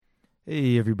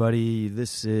Hey everybody,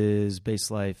 this is Base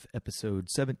Life episode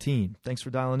 17. Thanks for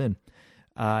dialing in.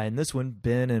 In this one,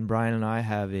 Ben and Brian and I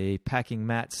have a packing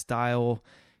mat style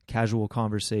casual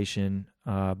conversation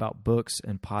about books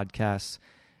and podcasts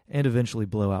and eventually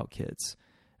blowout kits.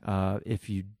 If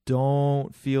you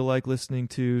don't feel like listening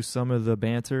to some of the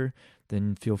banter,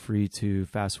 then feel free to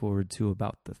fast forward to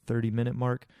about the 30-minute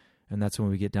mark, and that's when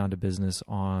we get down to business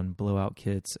on blowout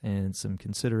kits and some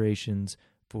considerations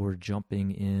for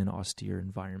jumping in austere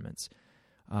environments.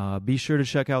 Be sure to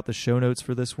check out the show notes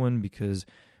for this one because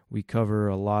we cover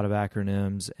a lot of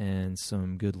acronyms and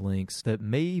some good links that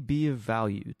may be of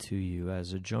value to you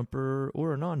as a jumper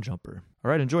or a non-jumper.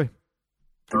 All right, enjoy.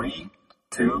 3,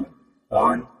 2,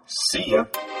 1, see ya.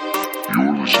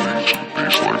 You're listening to the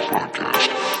Base Life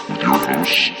Podcast with your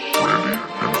hosts, Randy and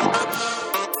Brian.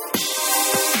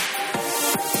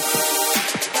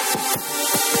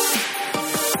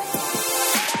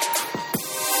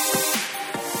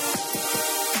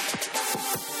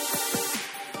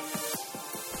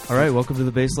 All right, welcome to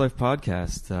the Base Life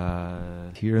Podcast.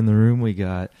 Here in the room, we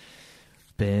got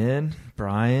Ben,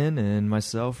 Brian, and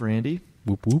myself, Randy.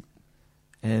 Whoop, whoop.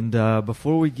 And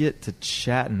before we get to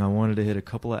chatting, I wanted to hit a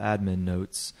couple of admin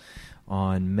notes.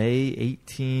 On May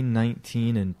 18,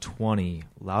 19, and 20,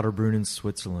 Lauterbrunnen,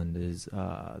 Switzerland is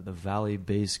the Valley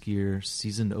Base Gear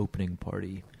season opening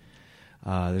party.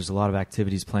 There's a lot of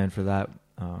activities planned for that.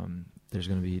 There's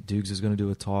going to be, Dukes is going to do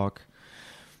a talk.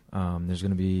 There's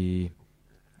going to be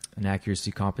an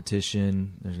accuracy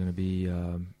competition. There's going to be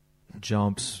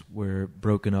jumps where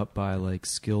broken up by like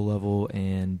skill level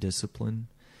and discipline.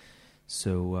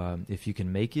 So if you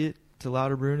can make it to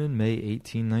Lauterbrunnen, May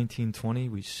 18, 19, 20,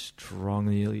 we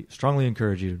strongly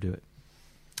encourage you to do it.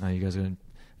 You guys are going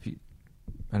to,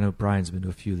 I know Brian's been to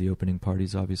a few of the opening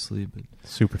parties, obviously, but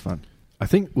Super fun. I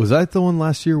think, was that the one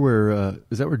last year where,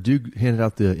 is that where Duke handed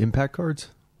out the impact cards?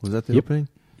 Was that the opening?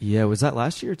 yeah, was that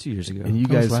last year or 2 years ago? And you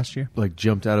guys last year? like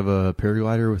jumped out of a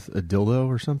paraglider with a dildo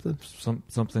or something?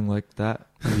 Something like that.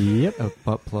 Yep. A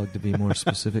butt plug to be more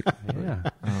specific. Yeah.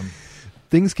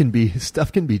 Stuff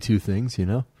Stuff can be two things, you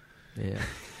know? Yeah.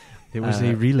 It was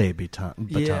a relay baton.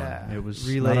 Yeah, It was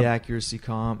relay accuracy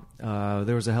comp.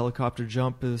 There was a helicopter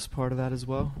jump as part of that as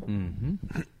well.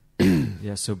 Mm-hmm.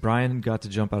 Yeah, so Brian got to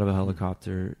jump out of a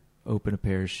helicopter, open a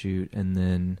parachute, and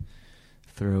then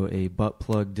throw a butt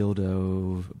plug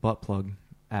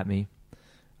at me.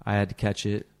 I had to catch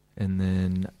it, and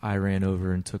then I ran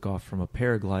over and took off from a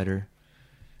paraglider,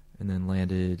 and then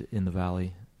landed in the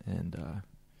valley, and it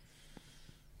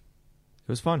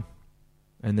was fun.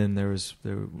 And then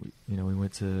we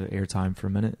went to airtime for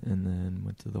a minute, and then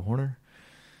went to the Horner,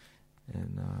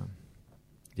 and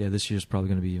this year's probably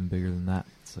going to be even bigger than that.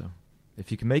 So,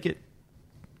 if you can make it,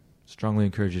 strongly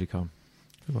encourage you to come.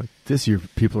 Like this year,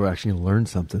 people are actually going to learn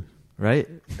something. Right?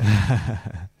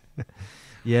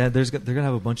 Yeah, they're going to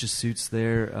have a bunch of suits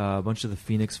there, a bunch of the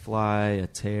Phoenix Fly, a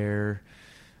Tear,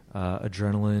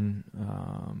 Adrenaline.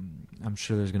 I'm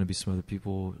sure there's going to be some other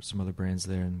people, some other brands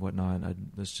there and whatnot.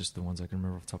 That's just the ones I can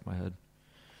remember off the top of my head.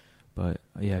 But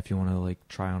yeah, if you want to like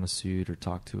try on a suit or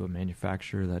talk to a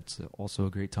manufacturer, that's also a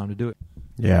great time to do it.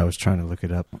 Yeah, I was trying to look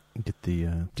it up and get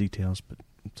the details, but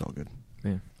it's all good.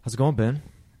 Yeah. How's it going, Ben?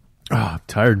 I'm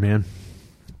tired, man.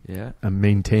 Yeah. I'm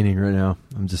maintaining right now.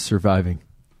 I'm just surviving.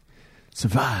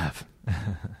 Survive.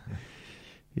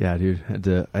 Yeah, dude.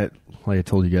 Like I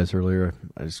told you guys earlier,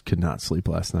 I just could not sleep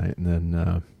last night. And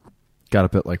then got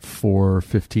up at like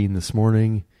 4:15 this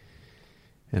morning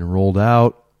and rolled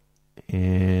out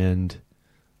and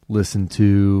listened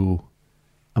to,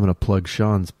 I'm going to plug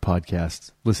Sean's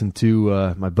podcast. Listened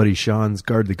to my buddy Sean's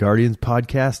Guard the Guardians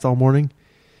podcast all morning.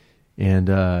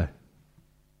 And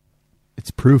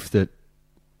it's proof that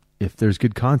if there's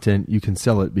good content, you can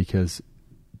sell it because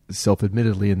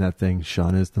self-admittedly in that thing,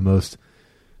 Sean is the most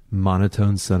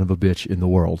monotone son of a bitch in the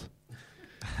world.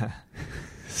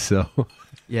 So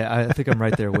yeah, I think I'm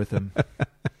right there with him.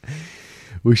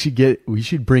 we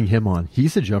should bring him on.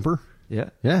 He's a jumper. Yeah.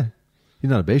 Yeah.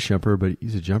 He's not a base jumper, but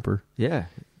he's a jumper. Yeah.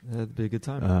 That'd be a good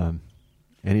time.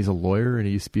 And he's a lawyer and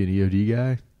he used to be an EOD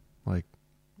guy. Like,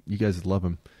 you guys would love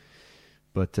him.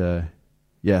 But,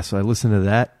 yeah, so I listened to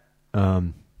that.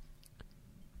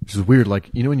 Which is weird. Like,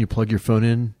 you know, when you plug your phone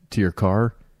in to your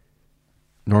car,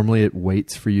 normally it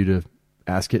waits for you to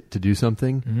ask it to do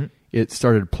something. Mm-hmm. It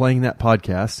started playing that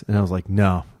podcast, and I was like,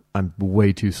 no, I'm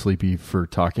way too sleepy for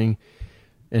talking,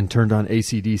 and turned on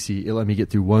AC/DC. It let me get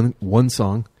through one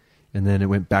song, and then it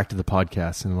went back to the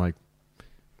podcast, and I'm like,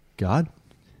 God,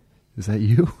 is that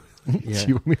you? Yeah. Do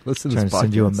you want me to listen to Trying this to podcast?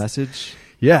 send you a message?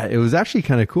 Yeah, it was actually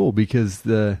kind of cool because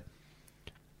the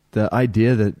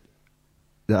idea that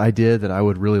the idea that I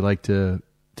would really like to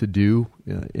do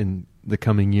in the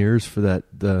coming years for the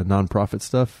nonprofit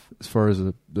stuff, as far as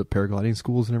the paragliding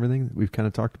schools and everything that we've kind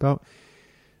of talked about.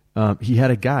 He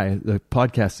had a guy, the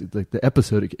podcast, like the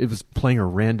episode, it was playing a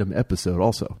random episode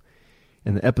also.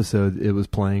 And the episode it was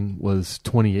playing was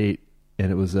 28,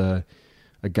 and it was a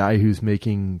guy who's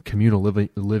making communal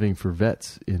living for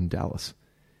vets in Dallas.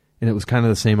 And it was kind of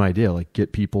the same idea, like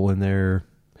get people in there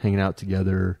hanging out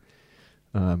together,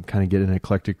 kind of get an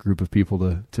eclectic group of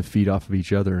people to feed off of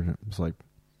each other. And it was like,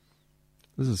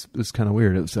 this is kind of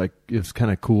weird. It was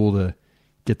kind of cool to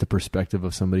get the perspective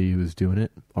of somebody who was doing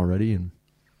it already. And,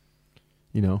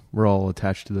 you know, we're all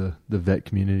attached to the vet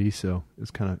community. So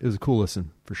it was a cool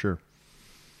listen for sure.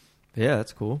 Yeah,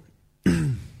 that's cool.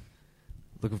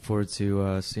 Looking forward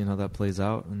to seeing how that plays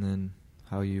out, and then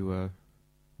how you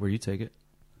where you take it.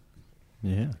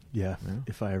 Yeah.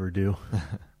 If I ever do,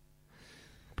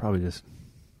 probably just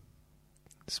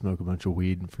smoke a bunch of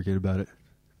weed and forget about it,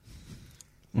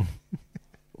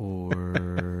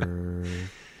 or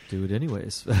do it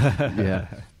anyways. Yeah.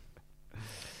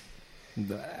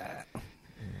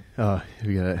 Oh,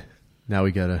 we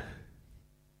gotta.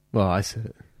 Well, I said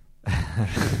it.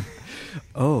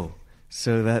 Oh,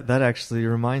 so that actually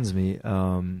reminds me.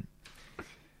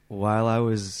 While I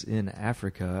was in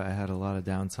Africa, I had a lot of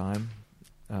downtime.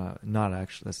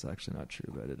 That's actually not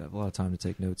true, but I did have a lot of time to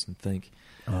take notes and think.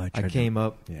 Oh, I came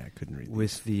up I couldn't read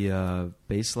with the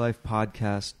Base Life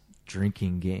podcast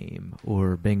drinking game,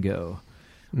 or bingo,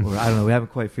 or I don't know. We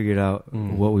haven't quite figured out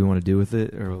what we want to do with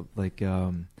it, or like.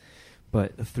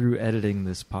 But through editing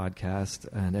this podcast,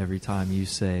 and every time you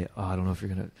say, "Oh, I don't know if you're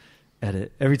gonna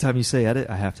edit," every time you say "edit,"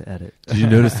 I have to edit. Did you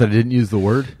notice that I didn't use the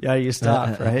word? Yeah, you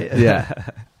stop, right? Yeah.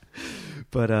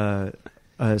 But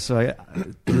so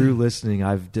through listening,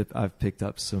 I've picked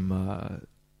up some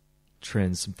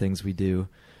trends, some things we do,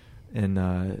 and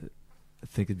I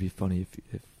think it'd be funny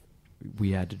if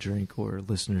we had to drink, or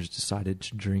listeners decided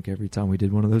to drink every time we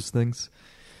did one of those things.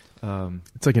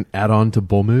 It's like an add-on to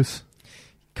Bull Moose.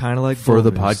 Kind of like for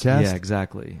the Bull Moose. podcast? Yeah,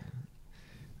 exactly.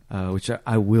 Which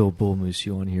I will Bull Moose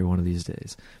you on here one of these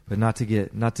days, but not to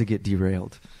get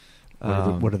derailed.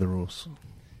 What are the rules?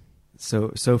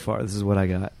 So far, this is what I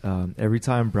got. Every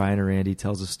time Brian or Randy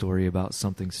tells a story about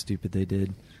something stupid they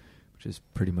did, which is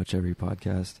pretty much every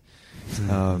podcast,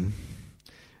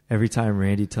 every time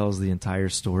Randy tells the entire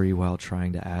story while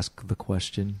trying to ask the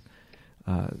question,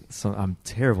 so I'm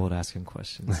terrible at asking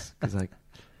questions, because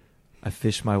I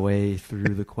fish my way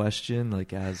through the question,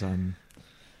 like as I'm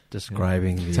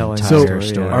Describing the telling entire the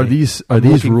story. Are these I'm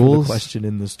looking for rules? the question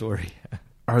in the story?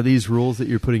 Are these rules that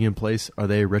you're putting in place? Are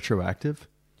they retroactive?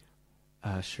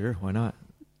 Sure, why not?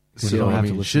 So, you don't have to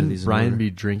I mean, listen to shouldn't these in Brian order. be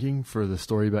drinking for the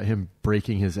story about him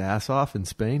breaking his ass off in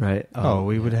Spain? Right. Oh,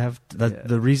 we would have Yeah.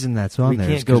 the reason that's on We there.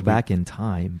 is can't go 'cause back in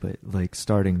time, but like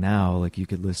starting now, like you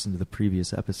could listen to the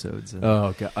previous episodes. And, Oh,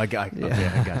 okay. I got you.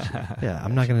 Yeah,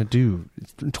 I'm not going to do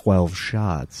 12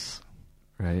 shots.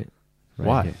 right.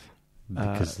 Why?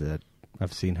 Because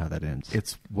I've seen how that ends.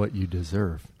 It's what you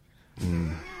deserve.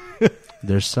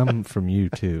 There's some from you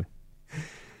too.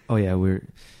 Oh yeah,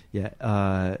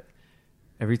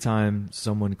 every time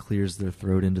someone clears their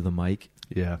throat into the mic,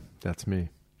 Yeah, that's me.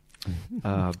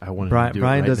 I wanted Brian, to do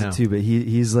Brian it right does now. it too, but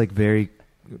he's like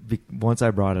once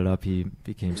I brought it up, he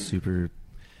became super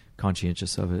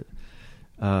conscientious of it.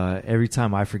 Every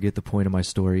time I forget the point of my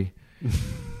story,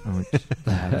 which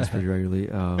that happens pretty regularly.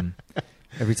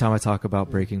 Every time I talk about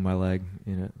breaking my leg,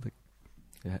 like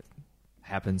it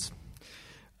happens.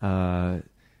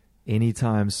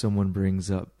 Anytime someone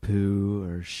brings up poo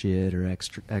or shit or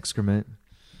excrement,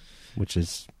 Which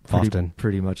is often.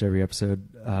 pretty much every episode.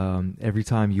 Every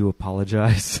time you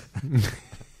apologize,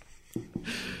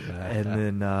 and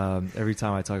then every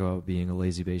time I talk about being a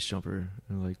lazy base jumper,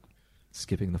 and like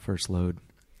skipping the first load.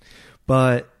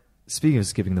 But speaking of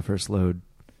skipping the first load,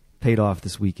 paid off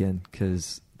this weekend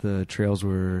because the trails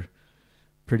were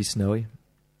pretty snowy,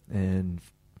 and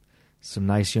some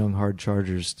nice young hard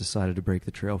chargers decided to break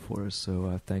the trail for us.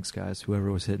 So thanks, guys.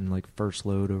 Whoever was hitting like first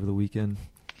load over the weekend,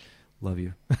 love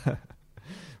you.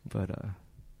 But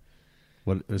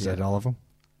What is that? All of them?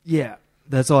 yeah,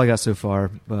 that's all I got so far.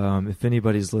 If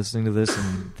anybody's listening to this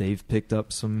and they've picked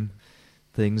up some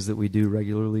things that we do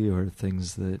regularly, or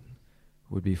things that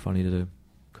would be funny to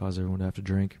cause everyone to have to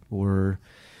drink, or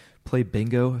play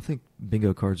bingo, I think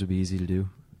bingo cards would be easy to do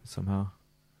somehow.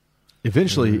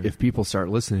 Eventually, if people start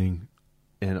listening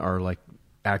and are like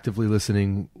actively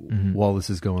listening while this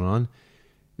is going on,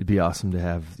 it'd be awesome to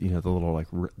have the little like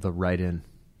the write-in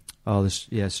Oh, this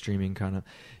streaming kind of.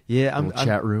 Yeah, I'm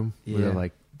chat room yeah. where they're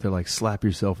like They're like slap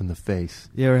yourself in the face.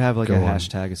 Yeah, or have like Go a on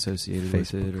hashtag associated with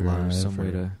Facebook it, or Live some way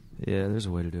or- to. Yeah, there's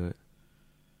a way to do it.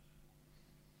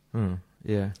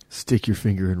 Yeah. Stick your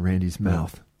finger in Randy's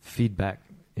mouth. Feedback,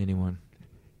 anyone.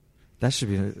 That should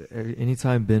be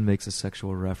anytime Ben makes a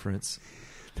sexual reference.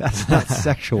 That's not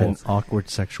sexual. An awkward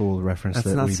sexual reference That's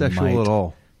that not we sexual might at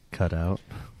all. cut out.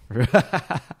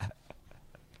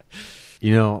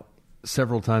 You know,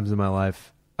 several times in my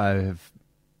life, I have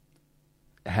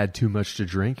had too much to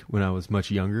drink when I was much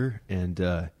younger,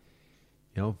 and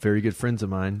very good friends of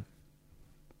mine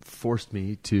forced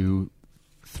me to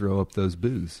throw up those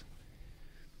booze,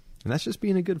 and that's just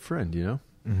being a good friend, you know.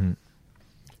 Mm-hmm.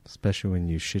 Especially when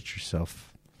you shit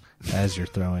yourself as you're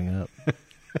throwing up. I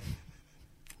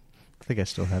think I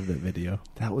still have that video.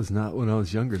 That was not when I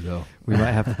was younger, though. We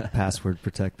might have to password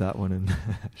protect that one and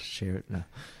share it. No.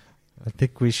 I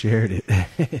think we shared it.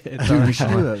 Dude, we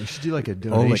should do like a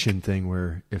donation thing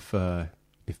where if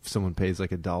someone pays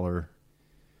like $1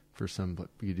 for some,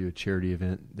 we could do a charity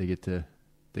event. They get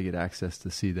access to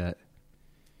see that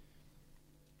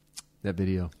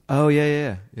video. Oh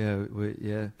yeah. And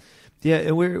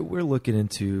we're looking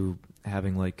into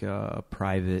having like a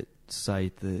private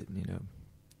site that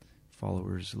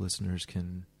followers, listeners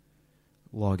can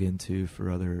log into for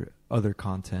other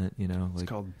content. It's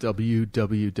called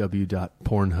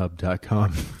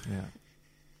www.pornhub.com.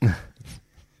 Yeah.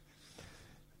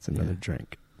 It's another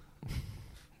drink.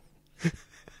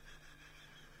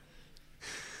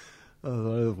 Oh,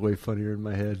 that was way funnier in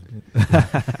my head.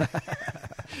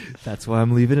 That's why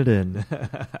I'm leaving it in.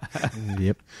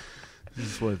 Yep.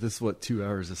 This is what 2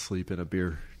 hours of sleep and a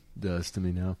beer does to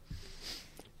me now.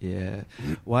 Yeah.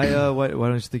 Why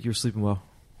don't you think you were sleeping well?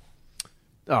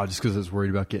 Oh, just because I was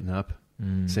worried about getting up.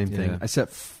 Same thing. Yeah. I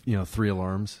set 3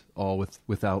 alarms, all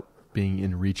without being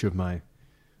in reach of my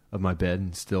bed,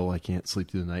 and still I can't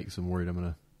sleep through the night because I'm worried I'm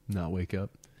gonna not wake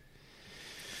up.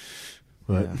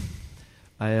 But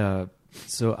yeah.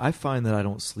 So I find that I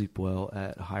don't sleep well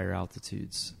at higher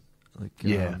altitudes. Like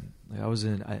I was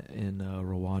in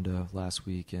Rwanda last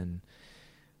week and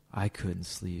I couldn't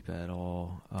sleep at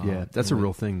all. That's a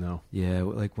real thing though. Yeah,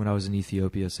 like when I was in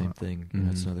Ethiopia, same thing.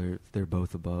 Mm-hmm. They're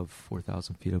both above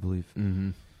 4,000 feet, I believe.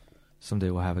 Mm-hmm. Someday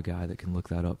we'll have a guy that can look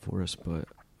that up for us, but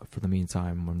for the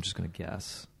meantime, I'm just gonna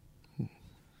guess.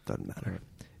 Doesn't matter.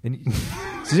 And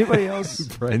does anybody else?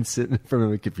 Brian's sitting in front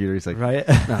of a computer. He's like, Right?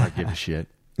 "Nah, give a shit."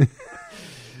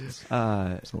 It's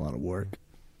a lot of work.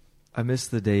 I miss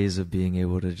the days of being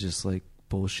able to just like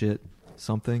bullshit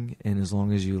something, and as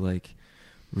long as you like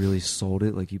really sold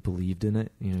it, like you believed in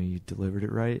it, you delivered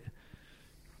it right,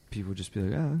 people would just be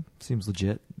like, seems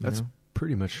legit. That's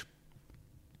pretty much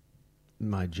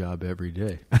my job every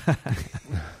day.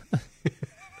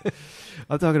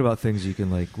 I'm talking about things you can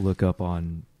like look up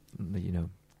on,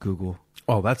 Google.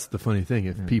 Oh, that's the funny thing.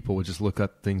 If people would just look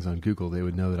up things on Google, they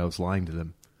would know that I was lying to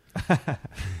them.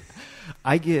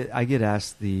 I get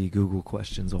asked the Google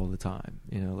questions all the time,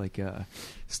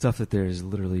 stuff that there's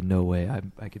literally no way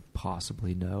I could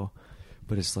possibly know,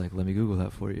 but it's like, let me Google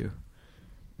that for you.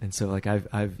 And so like I've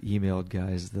emailed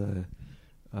guys the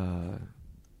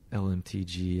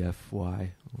LMTGFY,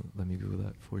 let me Google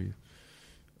that for you,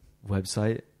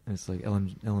 website, and it's like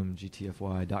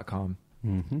lmgtfy.com.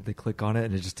 Mm-hmm. They click on it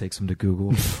and it just takes them to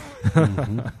Google.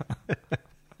 Mm-hmm.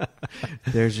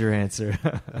 There's your answer.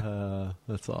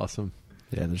 That's awesome.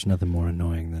 Yeah, there's nothing more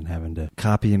annoying than having to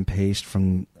copy and paste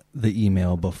from the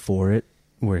email before it,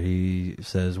 where he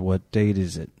says, "What date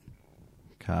is it?"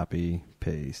 Copy,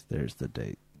 paste, there's the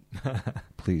date.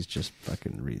 Please just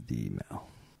fucking read the email.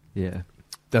 Yeah.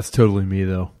 That's totally me,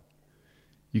 though.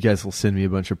 You guys will send me a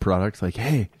bunch of products like,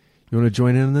 "Hey, you want to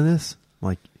join in on this?" I'm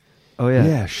like, Oh, yeah.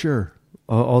 Yeah, sure.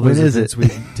 All When those is events it? we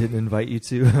didn't invite you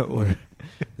to, or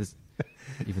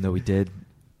even though we did.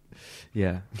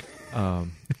 Yeah.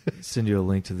 Send you a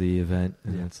link to the event,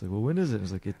 and it's like, well, when is it?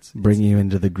 It's like, Bring you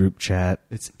into the group chat,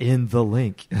 it's in the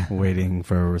link. waiting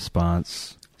for a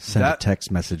response. Send That- a text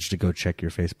message to go check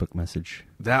your Facebook message.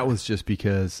 That was just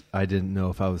because I didn't know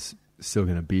if I was still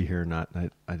going to be here or not.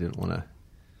 I didn't want to.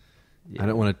 Yeah. I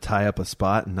don't want to tie up a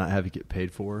spot and not have it get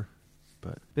paid for.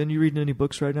 But Ben, you reading any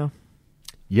books right now?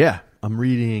 yeah, I'm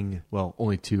reading. Well,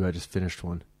 only 2. I just finished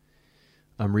one.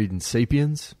 I'm reading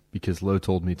 *Sapiens* because Lo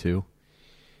told me to.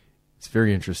 It's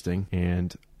very interesting,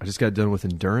 and I just got done with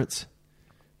 *Endurance*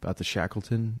 about the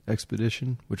Shackleton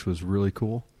expedition, which was really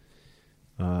cool.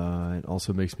 It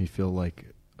also makes me feel like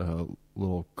a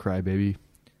little crybaby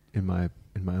in my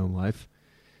own life.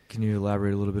 Can you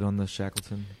elaborate a little bit on the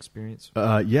Shackleton experience?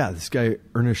 Yeah, this guy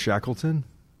Ernest Shackleton,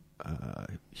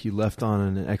 he left on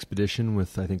an expedition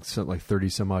with I think like 30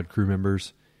 some odd crew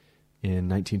members, in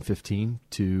 1915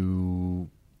 to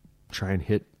try and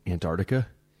hit Antarctica,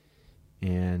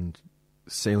 and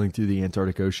sailing through the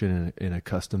Antarctic Ocean in a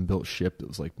custom-built ship that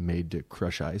was like made to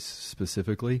crush ice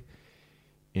specifically.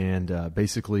 And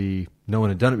basically, no one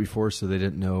had done it before, so they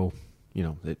didn't know,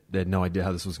 they had no idea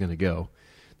how this was going to go.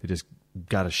 They just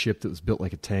got a ship that was built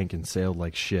like a tank and sailed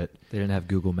like shit. They didn't have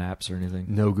Google Maps or anything?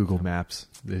 No Google Maps.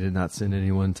 They did not send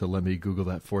anyone to let me Google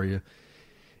that for you.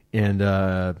 And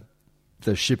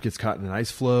the ship gets caught in an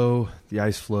ice floe. The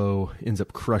ice floe ends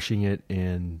up crushing it,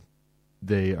 and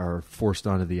they are forced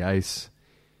onto the ice.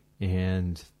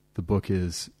 And the book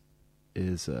is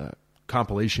a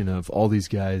compilation of all these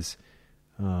guys.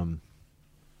 When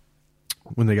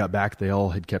they got back, they all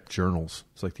had kept journals.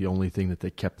 It's like the only thing that they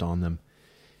kept on them.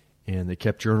 And they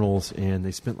kept journals, and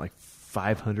they spent like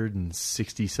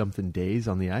 560 something days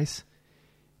on the ice.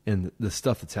 And the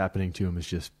stuff that's happening to them is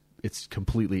just, it's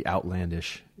completely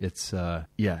outlandish. It's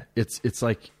it's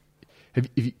like, have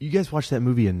you guys watched that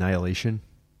movie Annihilation?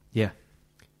 Yeah.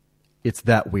 It's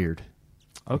that weird.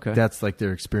 Okay. That's like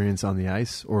their experience on the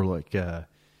ice. Or like,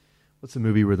 what's the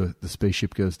movie where the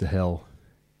spaceship goes to hell?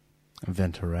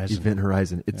 Event Horizon. Event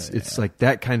Horizon. It's like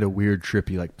that kind of weird,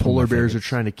 trippy, like polar bears are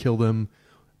trying to kill them.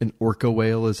 An orca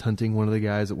whale is hunting one of the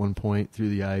guys at one point through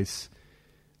the ice.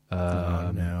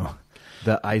 Oh, no.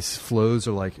 The ice flows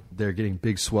are like, they're getting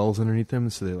big swells underneath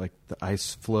them. So they like the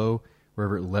ice flow,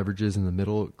 wherever it leverages in the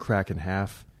middle, crack in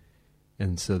half.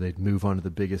 And so they'd move on to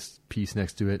the biggest piece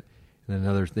next to it. And then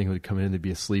another thing would come in, they'd be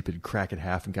asleep, it'd crack in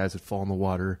half, and guys would fall in the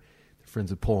water. Their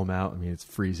friends would pull them out. I mean, it's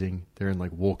freezing. They're in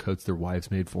like wool coats their wives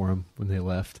made for them when they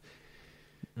left.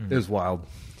 It was wild.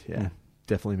 Yeah.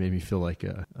 Definitely made me feel like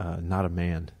not a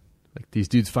man. Like these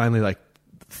dudes finally, like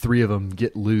 3 of them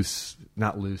get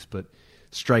not loose, but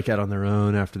strike out on their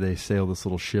own after they sail this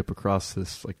little ship across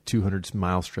this like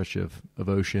 200-mile stretch of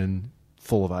ocean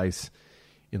full of ice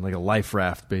in like a life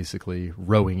raft, basically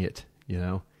rowing it,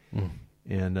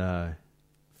 and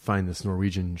find this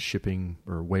Norwegian shipping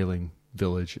or whaling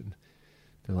village, and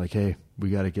they're like, hey, we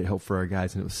got to get help for our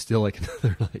guys. And it was still like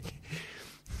another, like,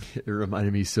 it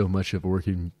reminded me so much of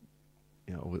working,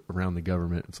 around the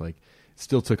government. It's like, it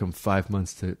still took them 5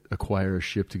 months to acquire a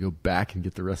ship to go back and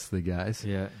get the rest of the guys.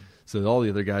 Yeah. So all the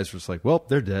other guys were just like, well,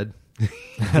 they're dead.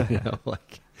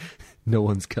 Like no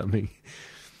one's coming.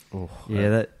 Oh, yeah.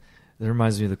 That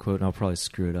reminds me of the quote, and I'll probably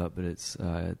screw it up, but it's,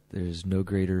 there's no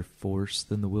greater force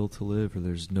than the will to live, or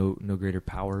there's no greater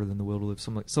power than the will to live.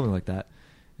 Something like that.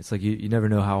 It's like you never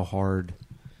know how hard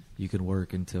you can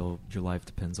work until your life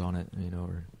depends on it,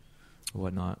 or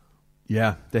whatnot.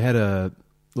 Yeah, they had a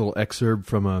little excerpt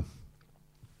from I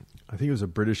think it was a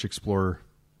British explorer.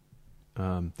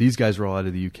 These guys were all out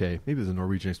of the UK. Maybe it was a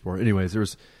Norwegian explorer. Anyways, there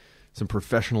was some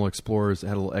professional explorers that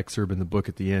had a little excerpt in the book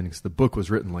at the end, because the book was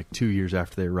written like 2 years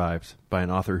after they arrived by an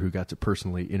author who got to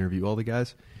personally interview all the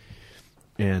guys.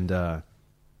 And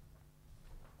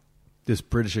this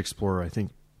British explorer, I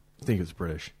think it was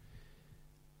British,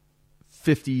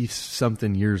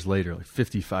 50-something years later, like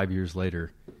 55 years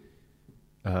later,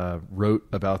 wrote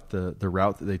about the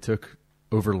route that they took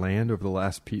over land over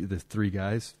the 3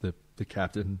 guys, the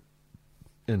captain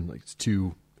and like his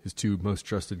two most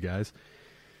trusted guys.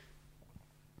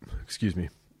 Excuse me.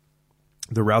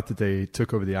 The route that they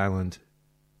took over the island,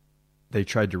 they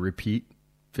tried to repeat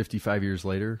 55 years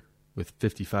later with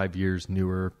 55 years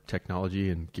newer technology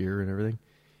and gear and everything.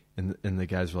 And the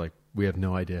guys were like, we have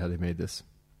no idea how they made this.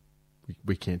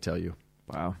 We can't tell you.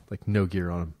 Wow. Like no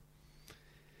gear on them.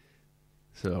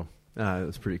 So it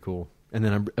was pretty cool. And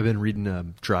then I've been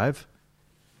reading Drive.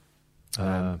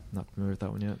 Not familiar with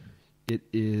that one yet. It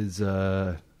is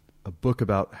a book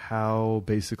about how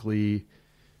basically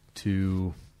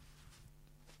to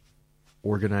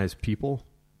organize people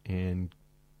and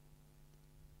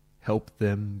help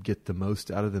them get the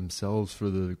most out of themselves for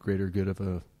the greater good of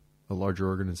a larger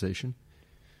organization.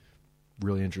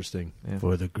 Really interesting. Yeah.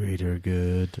 For the greater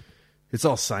good. It's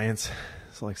all science.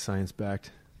 It's like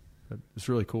science-backed. It's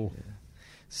really cool. Yeah.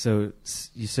 So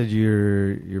you said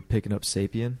you're picking up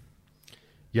Sapien?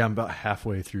 Yeah, I'm about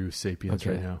halfway through Sapiens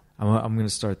right now. I'm going to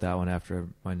start that one after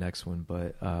my next one,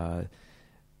 but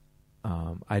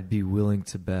I'd be willing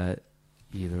to bet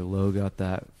either Lowe got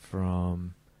that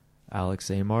from Alex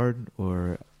Amard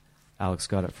or Alex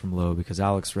got it from Lowe, because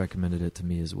Alex recommended it to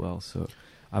me as well. So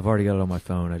I've already got it on my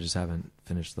phone. I just haven't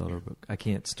finished the other book. I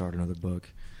can't start another book.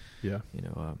 Yeah.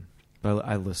 But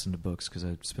I listen to books because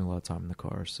I spend a lot of time in the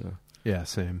car. So yeah,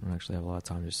 same. I don't actually have a lot of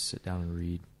time to just sit down and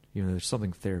read. There's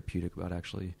something therapeutic about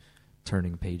actually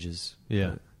turning pages.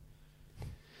 Yeah.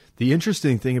 The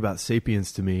interesting thing about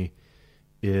Sapiens to me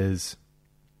is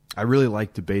I really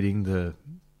like debating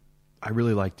I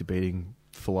really like debating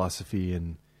philosophy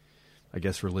and I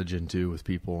guess religion too with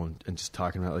people and just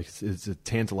talking about, like, it's a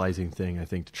tantalizing thing, I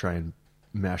think, to try and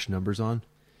mash numbers on,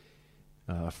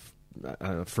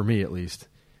 for me at least.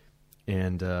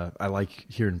 And I like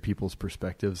hearing people's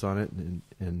perspectives on it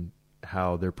and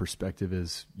how their perspective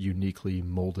is uniquely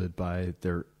molded by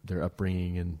their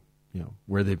upbringing and,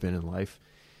 where they've been in life.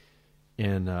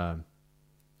 And I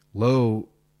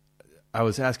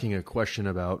was asking a question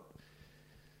about,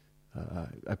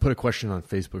 I put a question on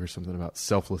Facebook or something about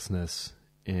selflessness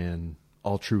and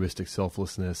altruistic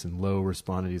selflessness, and Lo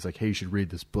responded. He's like, hey, you should read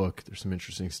this book. There's some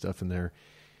interesting stuff in there.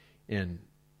 And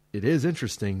it is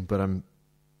interesting, but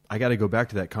I got to go back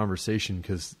to that conversation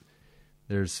because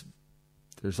there's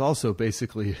also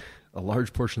basically a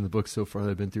large portion of the book so far that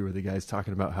I've been through where the guy's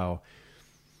talking about how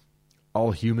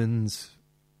all humans,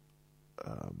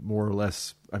 more or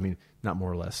less, I mean, not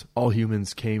more or less, all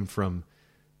humans came from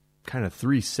kind of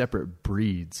 3 separate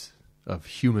breeds of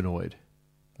humanoid,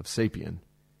 of sapien.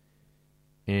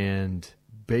 And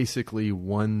basically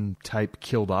one type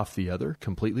killed off the other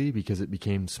completely because it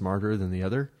became smarter than the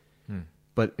other.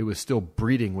 But it was still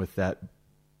breeding with that.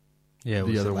 Yeah, it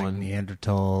the was other like one.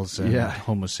 Neanderthals and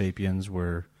Homo sapiens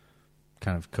were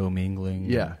kind of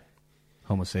commingling. Yeah.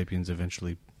 Homo sapiens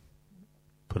eventually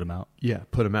put them out. Yeah,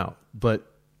 put them out. But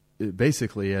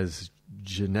basically, as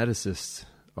geneticists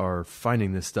are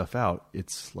finding this stuff out,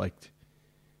 it's like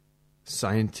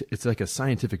it's like a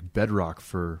scientific bedrock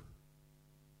for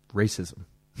racism.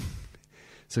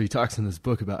 So he talks in this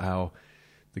book about how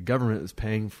the government is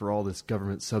paying for all this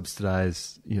government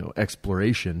subsidized,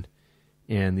 exploration,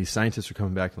 and these scientists are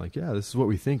coming back and like, yeah, this is what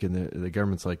we think, and the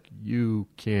government's like, you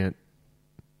can't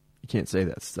say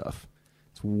that stuff.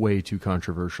 It's way too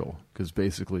controversial because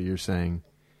basically you're saying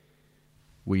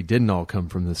we didn't all come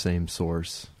from the same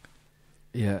source.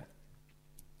 Yeah.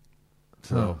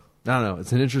 So I don't know.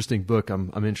 It's an interesting book.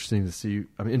 I'm interested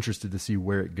to see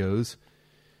where it goes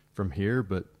from here.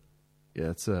 But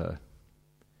yeah,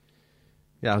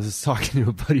 I was just talking to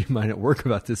a buddy of mine at work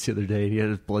about this the other day, and he had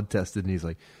his blood tested, and he's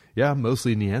like, "Yeah, I'm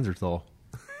mostly Neanderthal."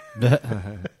 But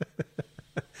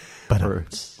or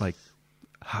like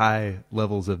high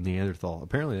levels of Neanderthal.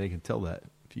 Apparently, they can tell that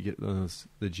if you get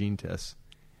the gene tests.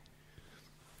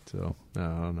 So I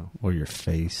don't know. or your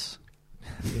face.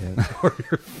 Yeah, or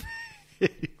your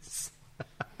face.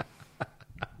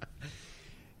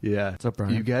 Yeah. What's up,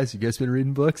 Brian? You guys been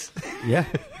reading books? Yeah,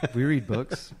 we read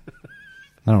books.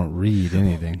 I don't read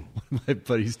anything. My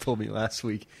buddies told me last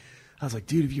week. I was like,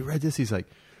 dude, have you read this? He's like,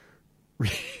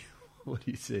 what do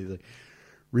you say? He's like,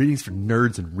 reading's for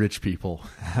nerds and rich people.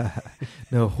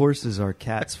 No, horses are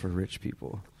cats for rich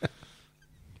people.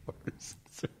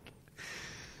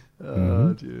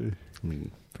 Dude.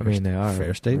 I mean, they are.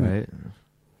 Fair statement. Right?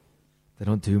 They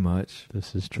don't do much.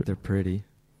 This is true. They're pretty.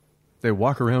 They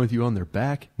walk around with you on their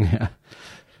back. Yeah.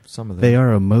 Some of them. They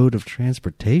are a mode of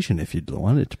transportation if you'd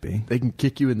want it to be. They can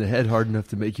kick you in the head hard enough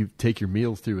to make you take your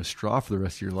meals through a straw for the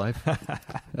rest of your life.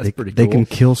 That's pretty cool. They can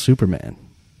kill Superman.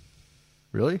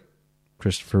 Really?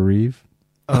 Christopher Reeve.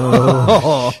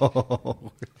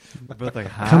 Oh. We're both like,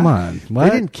 huh? Come on. What?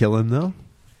 They didn't kill him, though.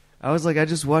 I was like, I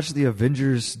just watched the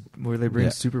Avengers where they bring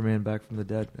Yeah. Superman back from the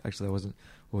dead. Actually, I wasn't.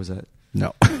 What was that?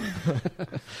 No.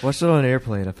 Watched it on an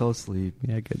airplane. I fell asleep.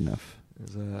 Yeah, good enough. It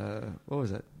was, what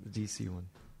was that? The DC one.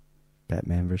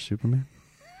 Batman vs. Superman?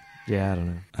 Yeah, I don't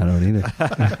know. I don't either.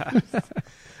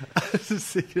 I was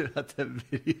just thinking about that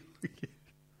video.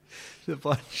 The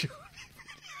Bon Jovi.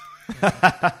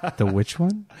 The which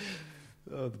one?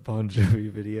 Oh, the Bon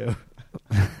Jovi video.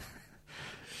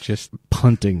 Just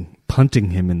punting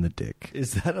him in the dick.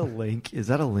 Is that a link? Is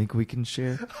that a link we can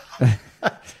share?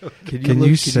 Can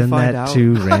you send that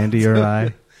to Randy or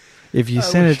I? If you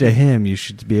send it to him, you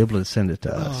should be able to send it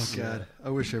to us. Oh God! I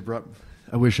wish I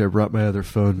brought my other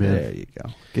phone, man. There you go.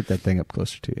 Get that thing up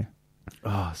closer to you.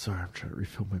 Oh, sorry. I'm trying to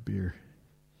refill my beer.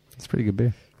 It's pretty good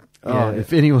beer. Oh, Yeah.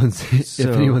 if anyone's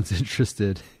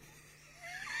interested,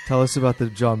 Tell us about the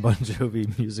John Bon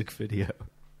Jovi music video.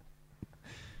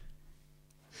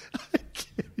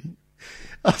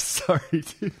 I'm sorry,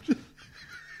 dude.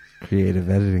 Creative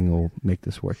editing will make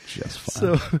this work just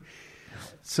fine.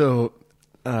 So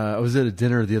I was at a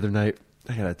dinner the other night.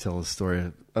 I gotta tell this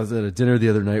story. I was at a dinner the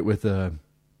other night with a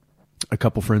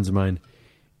couple friends of mine,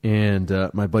 and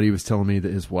my buddy was telling me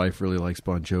that his wife really likes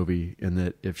Bon Jovi, and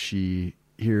that if she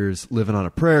hears "Living on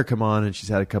a Prayer" come on, and she's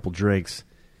had a couple drinks,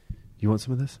 you want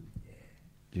some of this,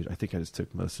 dude? I think I just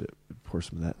took most of it. Pour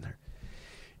some of that in there,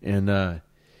 and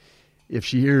if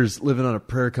she hears "Living on a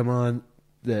Prayer" come on,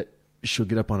 that she'll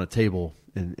get up on a table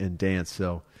and dance.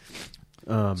 So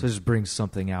So it just brings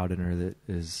something out in her that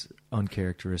is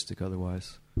uncharacteristic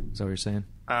otherwise. Is that what you're saying?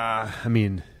 I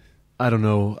mean, I don't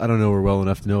know her well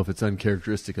enough to know if it's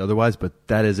uncharacteristic otherwise, but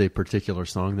that is a particular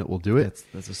song that will do it.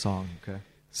 That's a song, okay.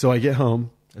 So I get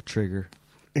home, A trigger.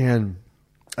 and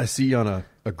I see on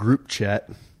a group chat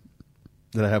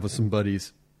that I have with some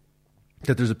buddies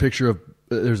that there's a picture of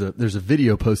there's a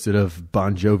video posted of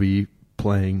Bon Jovi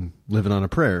playing "Living on a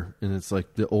Prayer," and it's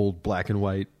like the old black and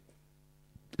white.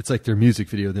 It's like their music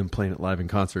video of them playing it live in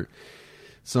concert.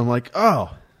 So I'm like,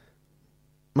 oh,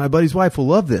 my buddy's wife will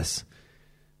love this.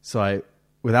 So I,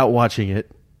 without watching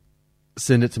it,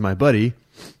 send it to my buddy,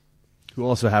 who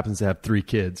also happens to have 3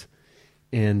 kids.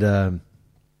 And the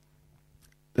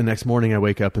next morning I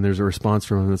wake up and there's a response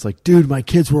from him. It's like, dude, my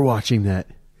kids were watching that.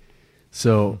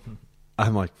 So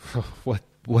I'm like, what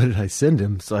did I send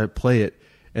him? So I play it.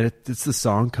 And it's the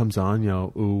song comes on, ooh,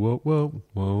 whoa, whoa,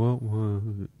 whoa, whoa,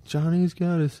 whoa. Johnny's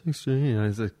got a 16. And I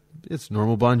was like, it's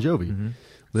normal Bon Jovi. Mm-hmm.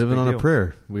 Living on a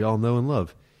prayer. We all know and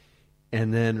love.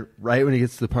 And then right when he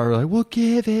gets to the part where like, we'll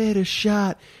give it a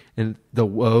shot. And the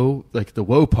whoa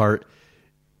part,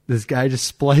 this guy just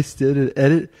spliced in an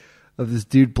edit of this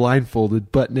dude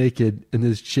blindfolded, butt naked, and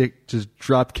this chick just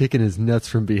drop kicking his nuts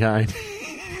from behind.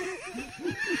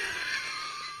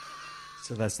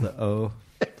 So that's the O.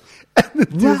 And the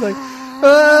dude's like,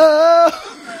 oh!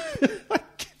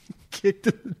 Kicked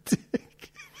in the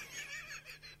dick.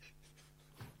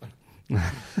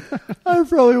 I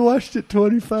probably watched it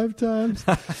 25 times.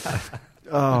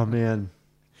 Oh, man.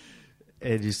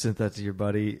 And you sent that to your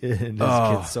buddy, and his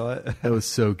kids saw it? That was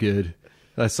so good.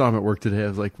 I saw him at work today. I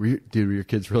was like, were your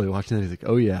kids really watching that? He's like,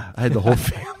 oh, yeah. I had the whole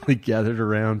family gathered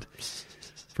around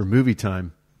for movie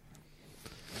time.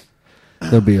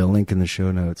 There'll be a link in the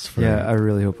show notes for I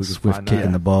really hope we can Swift find kicking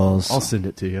that. the balls. I'll send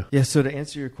it to you. Yeah, so to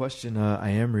answer your question, I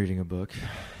am reading a book.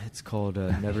 It's called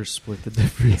Never Split the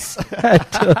Difference. I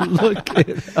had to look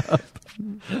it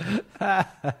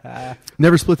up.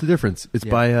 Never Split the Difference. It's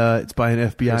Yeah. by an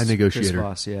FBI negotiator.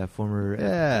 Chris Voss, former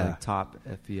top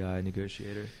FBI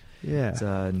negotiator. Yeah. It's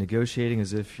negotiating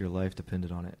as if your life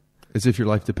depended on it. As if your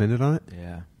life depended on it?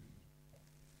 Yeah.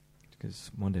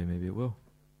 Because one day maybe it will.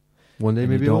 One day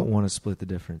And maybe you it don't won't? want to split the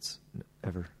difference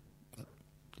ever.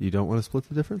 You don't want to split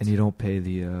the difference? And you don't pay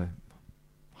the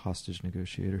hostage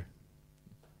negotiator.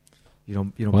 You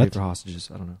don't pay What? for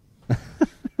hostages. I don't know.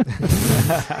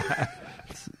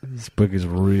 This book is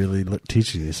really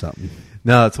teaching you something.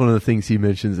 No, it's one of the things he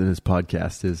mentions in his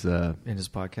podcast is In his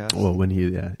podcast. well, when he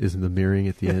is in the mirroring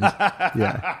at the end.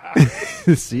 Yeah.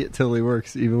 See, it totally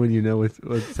works even when you know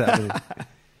what's happening.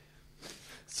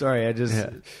 Sorry, I just Yeah.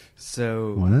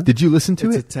 so What? Did you listen to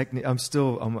it's a it? technique. I'm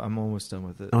almost done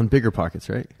with it. On Bigger Pockets,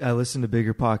 right? I listen to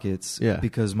Bigger Pockets Yeah.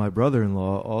 because my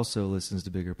brother-in-law also listens to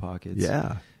Bigger Pockets.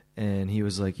 Yeah. And he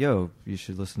was like, yo, you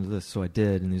should listen to this. So I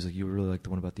did. And he's like, you really like the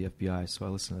one about the FBI. So I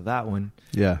listened to that one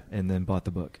Yeah. and then bought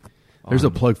the book. There's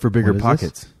a plug for Bigger what is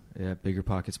Pockets. Yeah, Bigger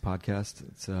Pockets podcast.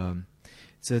 It's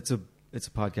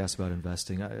a podcast about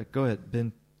investing. Go ahead,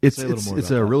 Ben. It's say a little more it's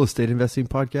about a that. real estate investing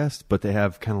podcast, but they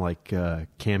have kind of like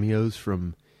cameos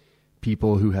from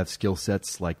people who have skill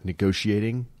sets like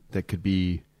negotiating that could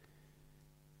be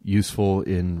useful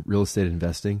in real estate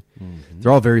investing. Mm-hmm.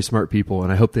 They're all very smart people,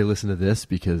 and I hope they listen to this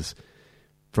because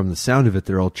from the sound of it,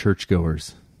 they're all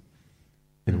churchgoers,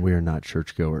 and we are not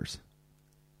churchgoers.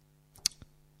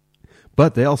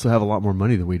 But they also have a lot more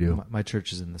money than we do. My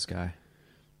church is in the sky,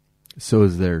 So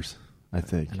is theirs, I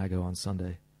think. and I go on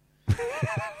Sunday.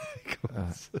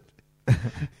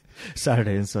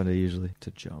 Saturday and Sunday usually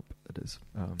to jump. That is.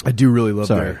 I do really love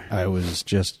Sorry, their... I was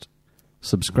just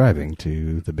subscribing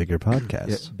to the Bigger Podcast.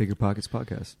 Yeah, Bigger Pockets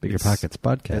podcast. Bigger Pockets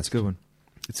Podcast. That's a good one.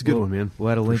 It's a good We'll- one, man. We'll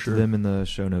add a For link sure. to them in the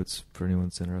show notes for anyone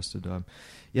that's interested.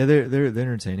 Yeah, they're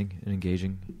entertaining and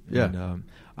engaging. Yeah. And,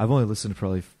 I've only listened to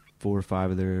probably 4 or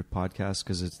 5 of their podcasts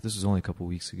because this was only a couple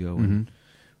weeks ago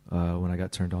when I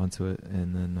got turned on to it,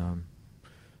 and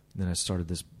then I started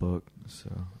this book, so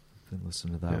I've been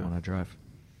listening to that Yeah. when I drive.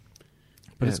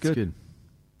 But Yeah, it's good.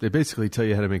 They basically tell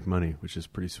you how to make money, which is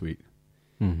pretty sweet.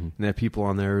 Mm-hmm. And they have people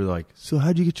on there who are like, so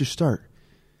how'd you get your start?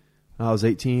 I was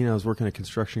 18. I was working a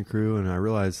construction crew, and I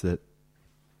realized that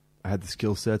I had the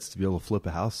skill sets to be able to flip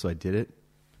a house, so I did it.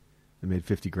 I made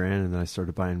 $50,000, and then I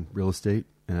started buying real estate,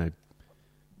 and I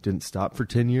didn't stop for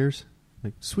 10 years.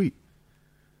 Like, sweet.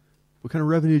 What kind of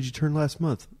revenue did you turn last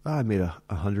month? I made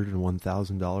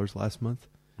 $101,000 last month.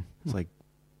 It's like,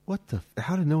 what the?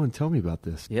 How did no one tell me about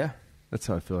this? Yeah. That's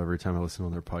how I feel every time I listen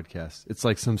on their podcast. It's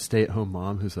like some stay-at-home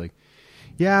mom who's like,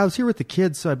 yeah, I was here with the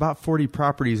kids, so I bought 40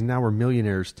 properties, and now we're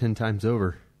millionaires 10 times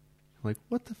over. I'm like,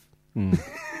 what the?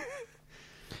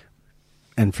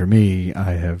 And for me,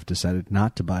 I have decided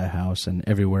not to buy a house, and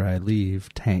everywhere I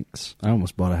leave, tanks. I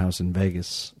almost bought a house in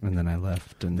Vegas, and then I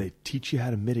left. And They teach you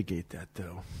how to mitigate that,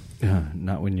 though.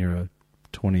 not when you're a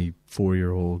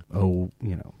 24-year-old,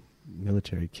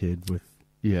 military kid with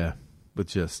Yeah, but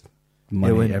just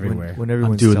money everywhere. When I'm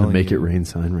everyone's doing the telling make you, it rain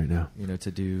sign right now.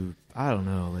 to do, I don't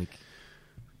know, like,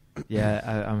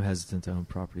 yeah, I'm hesitant to own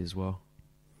property as well.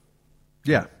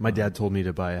 Yeah, my dad told me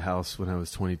to buy a house when I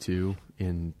was 22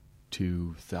 in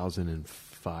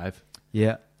 2005,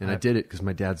 Yeah. and I did it because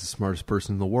my dad's the smartest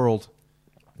person in the world,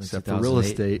 Then except for real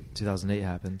 2008 estate. 2008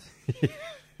 happened.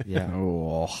 Yeah.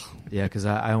 Oh, Yeah, because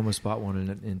I almost bought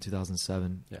one in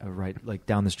 2007, right, like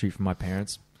down the street from my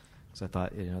parents. So I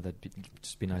thought, that'd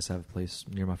just be nice to have a place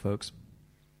near my folks.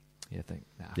 Yeah,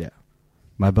 yeah.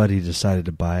 My buddy decided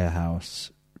to buy a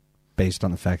house based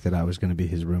on the fact that I was going to be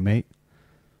his roommate.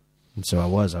 And so I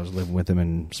was living with him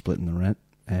and splitting the rent.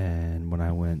 And when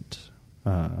I went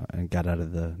and got out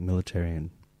of the military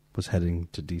and was heading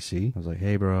to D.C., I was like,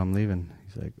 hey, bro, I'm leaving.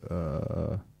 He's like,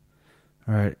 all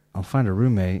right, I'll find a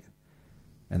roommate.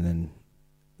 And then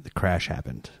the crash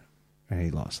happened, and he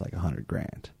lost like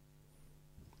 $100,000.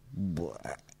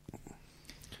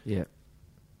 Yeah.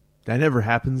 That never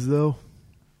happens though.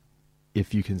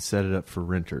 If you can set it up for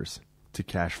renters to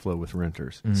cash flow with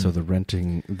renters. Mm. So the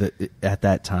renting at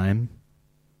that time,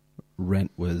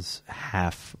 rent was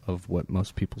half of what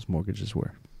most people's mortgages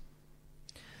were.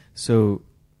 So,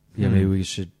 maybe we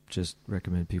should just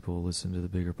recommend people listen to the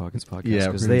Bigger Pockets podcast Yeah,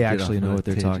 because we're they gonna get actually off know on what a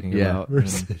they're tangent. talking Yeah, about. we're and-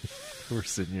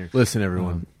 sitting here. Listen,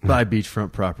 everyone, buy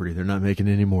beachfront property. They're not making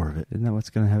any more of it. Isn't that what's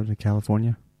going to happen to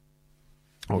California?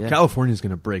 Oh, Yeah. California's going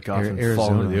to break off and fall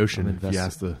Arizona, into the ocean I'm if you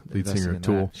ask the lead investing singer in of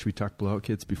Tool. that. Should we talk blowout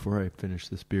kits before I finish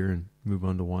this beer and move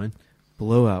on to wine?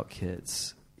 Blowout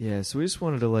kits. Yeah, so we just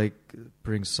wanted to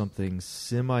bring something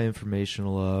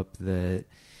semi-informational up that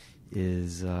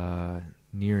is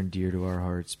near and dear to our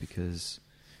hearts because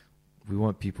we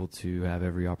want people to have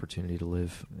every opportunity to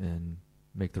live and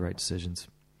make the right decisions.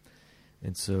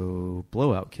 And so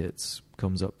blowout kits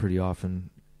comes up pretty often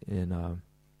in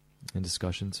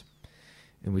discussions.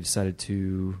 And we decided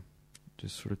to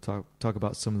just sort of talk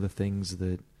about some of the things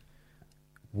that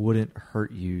wouldn't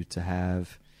hurt you to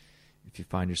have if you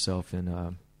find yourself in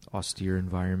a austere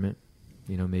environment,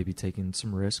 maybe taking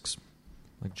some risks,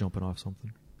 like jumping off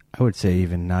something. I would say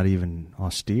not even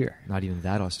austere. Not even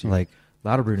that austere. Like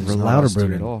Lauterbrunnen is not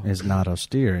austere at all. Lauterbrunnen is not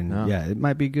austere, and No. yeah, it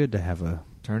might be good to have a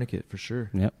Tourniquet for sure.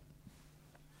 Yep.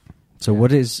 So Yeah.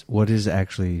 what is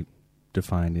actually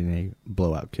defined in a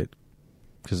blowout kit?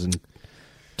 Because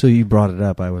until you brought it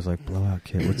up, I was like, blowout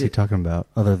kit. What's he talking about?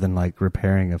 Other than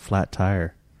repairing a flat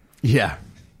tire. Yeah.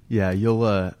 Yeah, you'll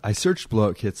I searched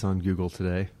blowout kits on Google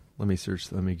today. Let me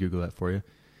Google that for you.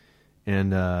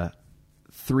 And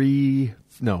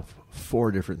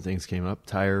 4 different things came up.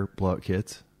 Tire blowout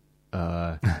kits.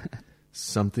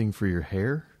 Something for your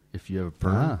hair if you have a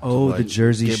perm. Oh, the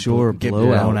Jersey get Shore get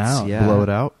blowouts. blown out. Yeah. Blow it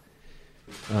out.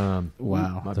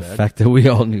 Wow. My The bad. fact that we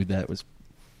all knew that was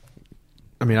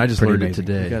I mean, I just Pretty learned amazing. it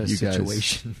today. We got a You guys-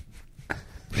 situation.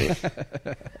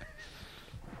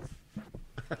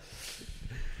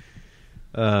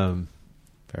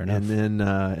 fair enough.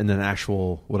 and then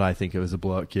actual what I think it was a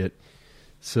blowout kit.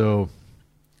 So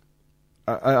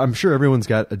I'm sure everyone's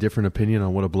got a different opinion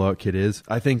on what a blowout kit is.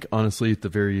 I think honestly, at the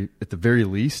very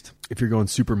least, if you're going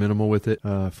super minimal with it,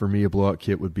 for me, a blowout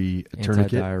kit would be a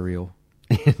tourniquet Antidiarrheal.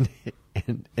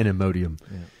 and Imodium,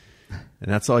 and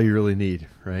that's all you really need,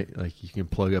 right? Like you can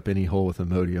plug up any hole with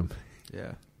Imodium.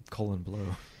 Yeah. Colon blow.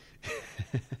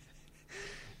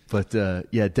 But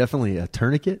yeah, definitely a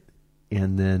tourniquet,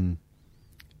 and then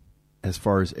as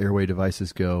far as airway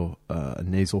devices go, a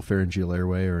nasal pharyngeal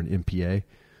airway or an MPA,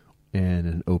 and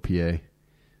an OPA,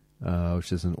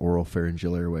 which is an oral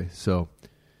pharyngeal airway. So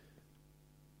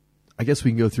I guess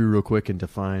we can go through real quick and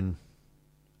define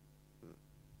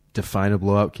a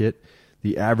blowout kit.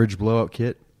 The average blowout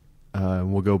kit,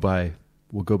 we'll go by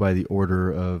the order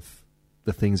of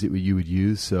the things that you would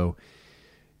use. So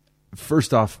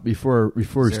first off, before we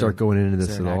start going into this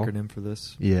Is there at an all, acronym for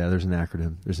this? yeah, there's an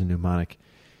acronym. There's a mnemonic.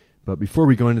 But before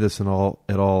we go into this at all,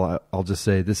 I'll just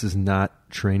say this is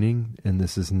not training and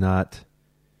this is not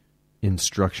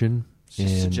instruction. It's just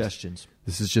And suggestions.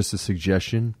 This is just a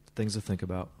suggestion. Things to think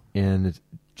about. And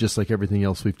just like everything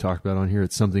else we've talked about on here,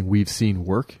 it's something we've seen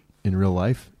work in real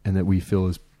life and that we feel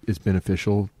is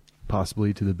beneficial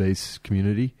possibly to the base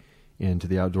community and to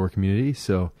the outdoor community.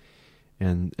 So,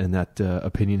 and that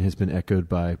opinion has been echoed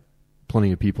by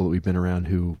plenty of people that we've been around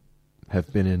who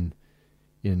have been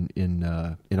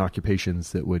in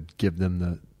occupations that would give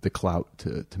them the clout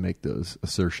to make those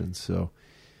assertions. So,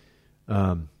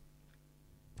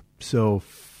 So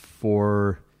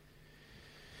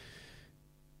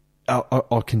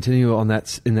I'll continue on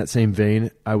that in that same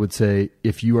vein. I would say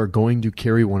if you are going to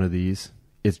carry one of these,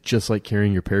 it's just like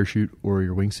carrying your parachute or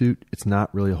your wingsuit. It's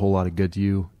not really a whole lot of good to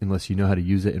you unless you know how to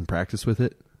use it and practice with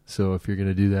it. So if you're going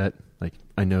to do that, like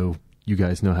I know you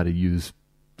guys know how to use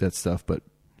that stuff, but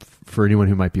for anyone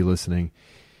who might be listening,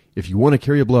 if you want to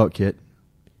carry a blowout kit,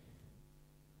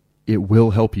 it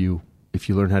will help you if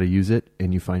you learn how to use it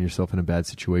and you find yourself in a bad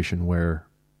situation where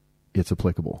it's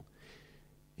applicable.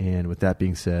 And with that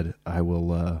being said, I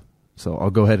will, so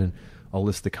I'll go ahead and I'll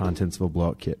list the contents of a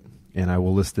blowout kit, and I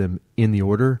will list them in the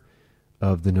order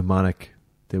of the mnemonic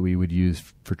that we would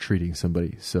use for treating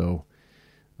somebody. So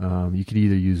you could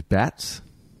either use BATS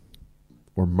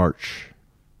or March.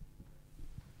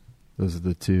 Those are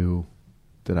the two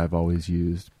that I've always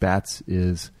used. BATS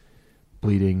is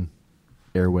bleeding,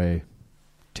 airway,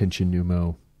 tension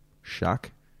pneumo, shock.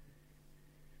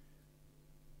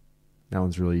 That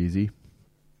one's really easy.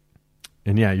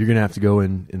 And yeah, you're going to have to go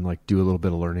in and like do a little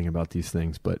bit of learning about these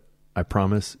things, but I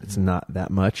promise it's not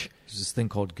that much. There's this thing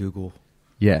called Google.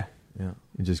 Yeah. Yeah.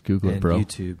 And just Google and it, bro.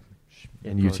 YouTube.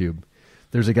 And YouTube.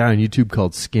 There's a guy on YouTube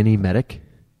called Skinny Medic.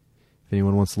 If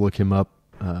anyone wants to look him up,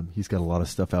 he's got a lot of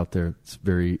stuff out there. It's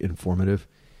very informative.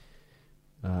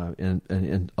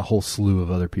 And a whole slew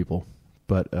of other people.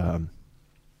 But you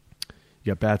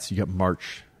got BATS, you got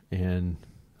March, and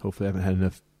hopefully I haven't had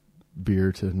enough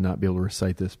beer to not be able to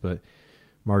recite this, but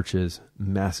March is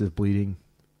massive bleeding,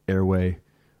 airway,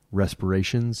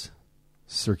 respirations,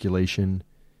 circulation,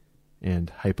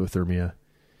 and hypothermia.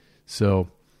 So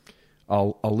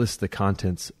I'll list the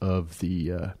contents of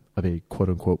the of a quote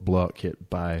unquote blowout kit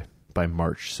by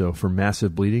March. So for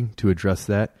massive bleeding, to address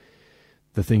that,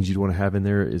 the things you'd want to have in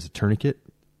there is a tourniquet.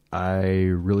 I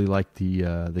really like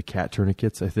the cat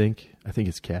tourniquets. I think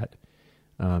it's cat.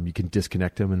 You can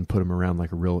disconnect them and put them around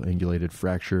like a real angulated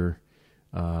fracture.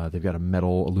 They've got a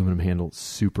metal aluminum handle,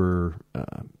 super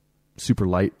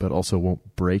light, but also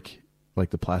won't break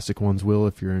like the plastic ones will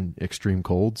if you're in extreme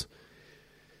colds.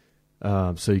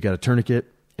 So you got a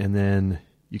tourniquet, and then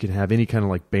you can have any kind of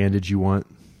like bandage you want,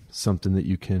 something that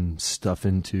you can stuff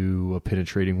into a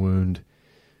penetrating wound.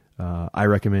 I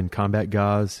recommend combat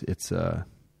gauze. It's a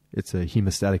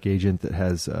hemostatic agent that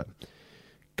has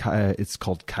it's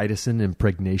called chitosan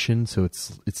impregnation. So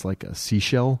it's like a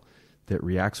seashell that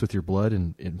reacts with your blood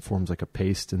and forms like a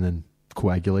paste and then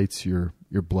coagulates your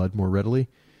blood more readily.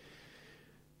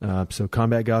 So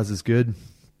combat gauze is good.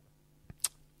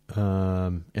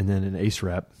 And then an ACE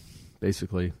wrap,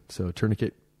 basically. So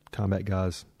tourniquet, combat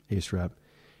gauze, ACE wrap.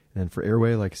 And then for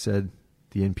airway, like I said,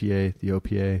 the NPA, the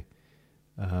OPA.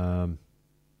 And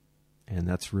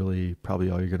that's really probably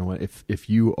all you're going to want. If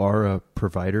you are a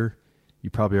provider, you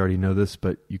probably already know this,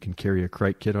 but you can carry a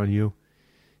crike kit on you.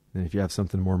 And if you have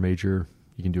something more major,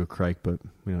 you can do a crike, but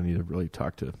we don't need to really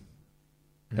talk to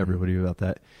everybody about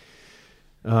that.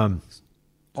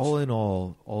 All in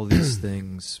all these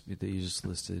things that you just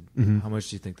listed, how much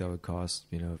do you think that would cost?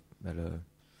 Because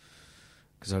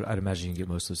I'd imagine you can get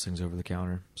most of those things over the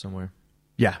counter somewhere.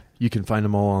 Yeah, you can find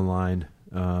them all online.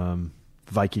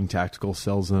 Viking Tactical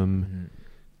sells them.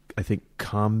 I think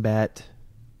Combat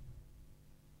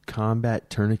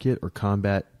Tourniquet or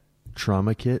Combat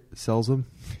Trauma Kit sells them.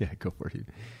 Yeah, go for it.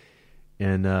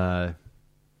 And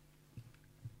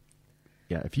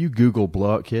if you Google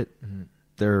blowout kit,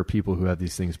 there are people who have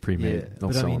these things pre-made. Yeah,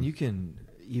 but I mean, you can,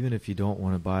 even if you don't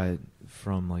want to buy it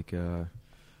from like a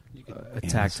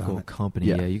tactical company,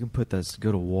 you can put that.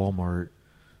 Go to Walmart,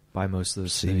 buy most of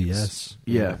those CVS. things.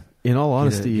 Yeah. In all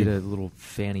honesty, get a little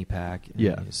fanny pack.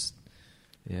 And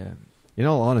In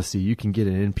all honesty, you can get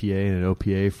an NPA and an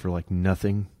OPA for like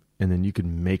nothing, and then you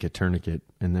can make a tourniquet.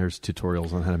 And there's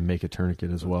tutorials on how to make a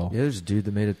tourniquet as well. Yeah, there's a dude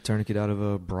that made a tourniquet out of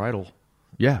a bridle.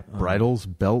 Yeah, bridles,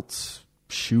 belts,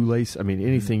 shoelace. I mean,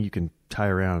 anything you can tie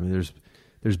around. I mean,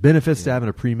 there's benefits to having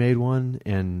a pre-made one,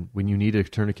 and when you need a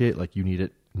tourniquet, like you need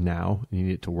it now, and you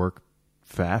need it to work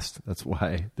fast. That's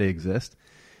why they exist.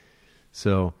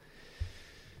 So,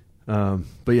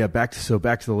 but yeah, back to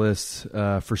the list.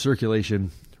 For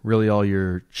circulation, really all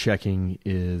you're checking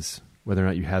is whether or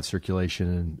not you have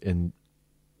circulation and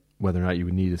whether or not you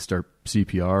would need to start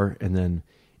CPR. And then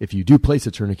if you do place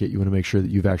a tourniquet, you want to make sure that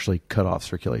you've actually cut off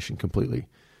circulation completely.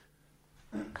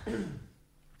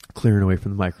 Clearing away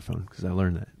from the microphone, because I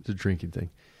learned that. It's a drinking thing.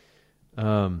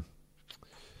 But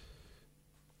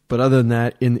other than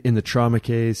that, in the trauma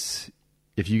case,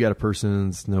 if you got a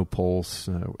person's no pulse,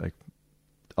 like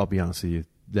I'll be honest with you,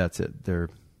 that's it. They're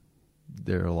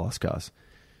a lost cause.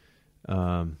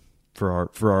 For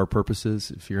our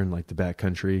purposes, if you're in like the back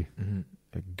country,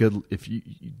 if you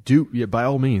by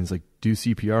all means, like do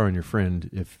CPR on your friend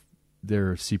if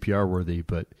they're CPR worthy.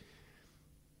 But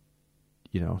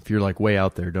if you're like way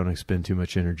out there, don't expend too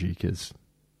much energy because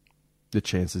the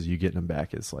chances you getting them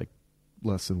back is like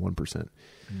less than 1%.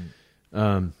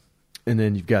 And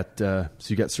then you've got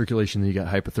you got circulation, then you got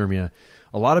hypothermia.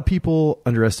 A lot of people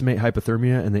underestimate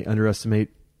hypothermia, and they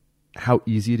underestimate how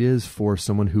easy it is for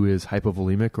someone who is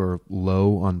hypovolemic or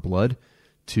low on blood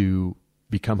to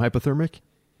become hypothermic.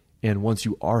 And once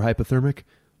you are hypothermic,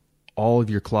 all of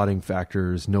your clotting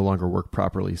factors no longer work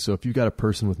properly. So if you've got a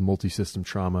person with multi-system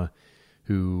trauma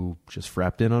who just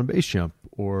frapped in on a base jump,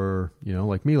 or,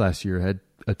 like me last year, had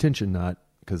a tension knot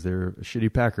because they're a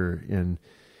shitty packer and,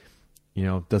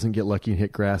 doesn't get lucky and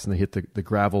hit grass and they hit the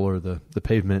gravel or the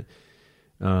pavement.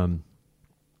 All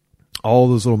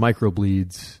those little micro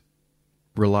bleeds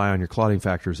rely on your clotting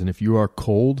factors. And if you are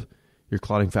cold, your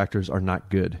clotting factors are not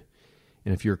good.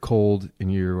 And if you're cold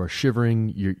and you are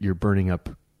shivering, you're burning up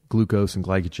glucose and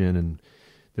glycogen. And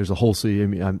there's a whole,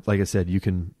 like I said, you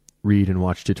can read and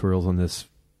watch tutorials on this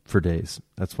for days.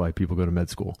 That's why people go to med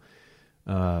school.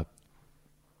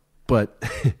 But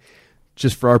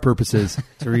just for our purposes,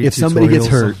 if somebody gets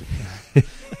hurt,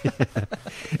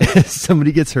 if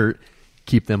somebody gets hurt,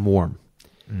 keep them warm.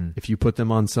 If you put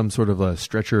them on some sort of a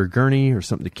stretcher or gurney or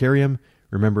something to carry them,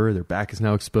 remember their back is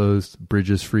now exposed.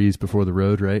 Bridges freeze before the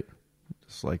road, right?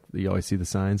 Just like you always see the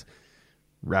signs.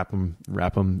 Wrap them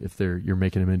if you're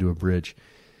making them into a bridge.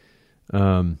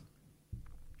 But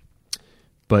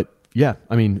yeah,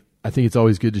 I mean, I think it's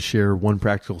always good to share one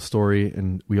practical story,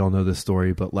 and we all know this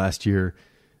story. But last year,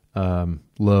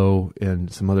 Lo and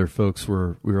some other folks we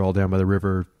were all down by the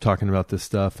river talking about this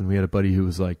stuff, and we had a buddy who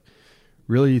was like,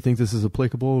 "Really, you think this is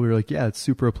applicable?" We were like, "Yeah, it's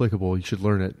super applicable. You should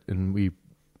learn it." And we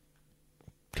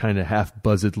kind of half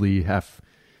buzzedly, having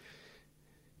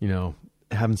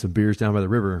some beers down by the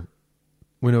river,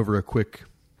 went over a quick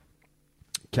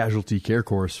casualty care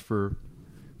course for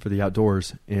the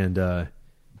outdoors, and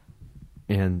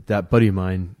that buddy of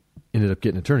mine ended up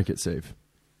getting a tourniquet save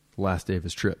the last day of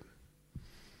his trip.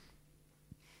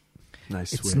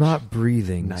 Nice switch. It's not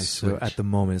breathing. Nice so switch. at the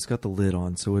moment, it's got the lid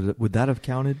on. So would that have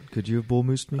counted? Could you have bull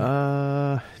moosed me?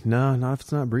 No, not if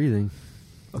it's not breathing.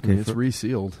 Okay, it's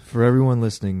resealed. For everyone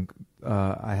listening,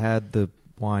 I had the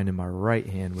wine in my right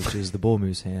hand, which is the bull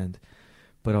moose hand,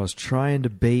 but I was trying to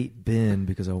bait Ben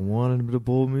because I wanted him to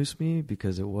bull moose me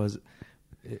because it was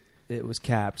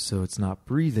capped, so it's not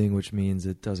breathing, which means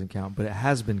it doesn't count. But it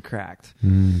has been cracked.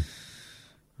 I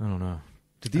don't know.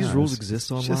 Do these rules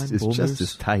exist online? It's just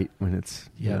as tight when it's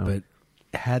but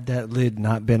had that lid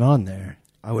not been on there,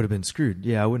 I would have been screwed.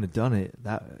 Yeah, I wouldn't have done it.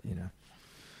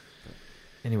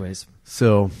 Anyways,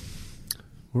 so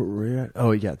where were we at?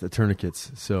 Oh yeah, the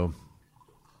tourniquets. So,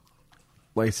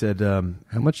 like I said, how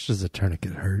much does a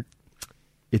tourniquet hurt?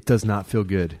 It does not feel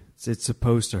good. it's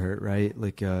supposed to hurt, right?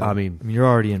 Like, I mean, you're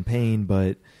already in pain,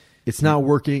 but it's not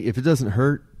working. If it doesn't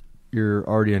hurt, you're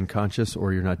already unconscious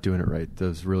or you're not doing it right.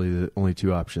 Those are really the only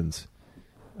two options.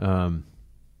 Yeah,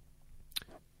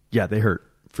 they hurt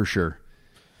for sure.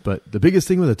 But the biggest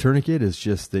thing with a tourniquet is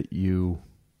just that you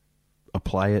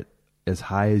apply it as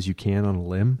high as you can on a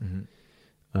limb.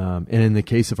 Mm-hmm. And in the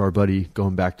case of our buddy,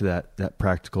 going back to that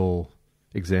practical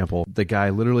example, the guy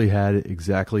literally had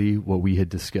exactly what we had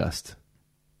discussed.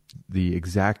 The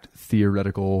exact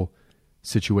theoretical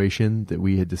situation that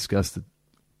we had discussed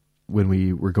when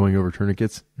we were going over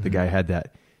tourniquets. Mm-hmm. The guy had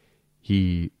that.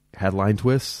 He had line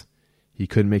twists. He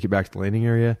couldn't make it back to the landing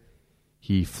area.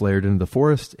 He flared into the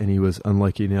forest, and he was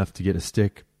unlucky enough to get a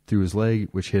stick through his leg,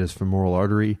 which hit his femoral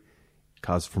artery,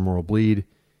 caused femoral bleed.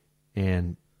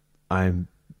 And I'm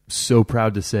so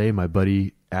proud to say my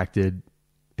buddy acted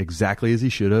exactly as he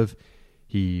should have.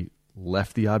 He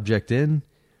left the object in.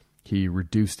 He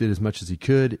reduced it as much as he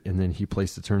could, and then he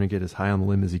placed the tourniquet as high on the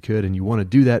limb as he could. And you want to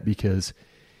do that because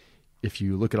if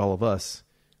you look at all of us,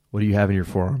 what do you have in your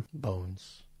forearm?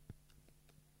 Bones,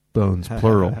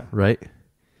 plural, right?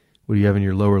 What do you have in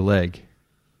your lower leg?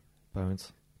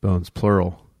 Bones,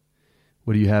 plural.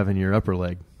 What do you have in your upper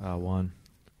leg? One.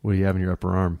 What do you have in your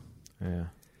upper arm? Yeah.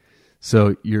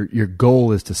 So your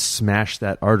goal is to smash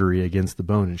that artery against the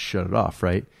bone and shut it off,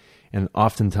 right? And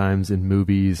oftentimes in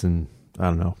movies and, I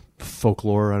don't know,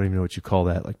 folklore, I don't even know what you call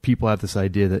that. Like, people have this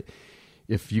idea that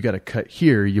if you got a cut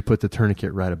here, you put the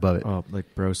tourniquet right above it. Oh,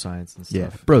 like bro science and stuff. Yeah,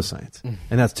 bro science.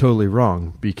 And that's totally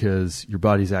wrong because your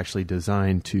body's actually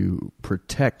designed to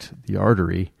protect the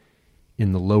artery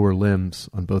in the lower limbs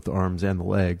on both the arms and the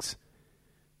legs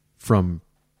from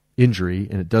injury,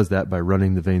 and it does that by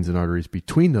running the veins and arteries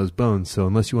between those bones. So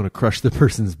unless you want to crush the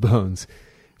person's bones,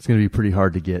 it's going to be pretty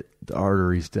hard to get the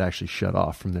arteries to actually shut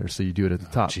off from there. So you do it at the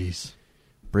top. Jeez.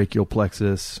 brachial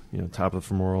plexus, top of the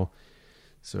femoral.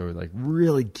 So like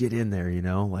really get in there,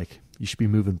 like you should be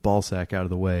moving ball sack out of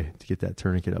the way to get that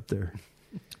tourniquet up there.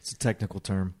 It's a technical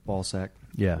term, ball sack.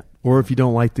 Yeah. Or if you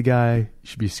don't like the guy, you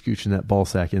should be scooching that ball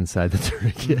sack inside the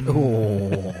tourniquet.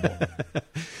 Oh.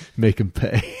 Make him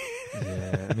pay.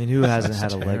 Yeah, I mean, who hasn't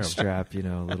had a leg terrible. strap, a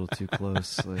little too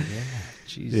close? Like,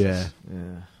 Jesus. Yeah.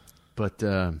 yeah. But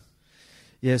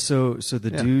Yeah, so the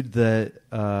Yeah. dude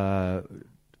that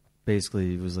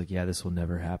basically was like, yeah, this will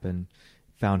never happen,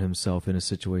 found himself in a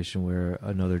situation where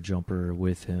another jumper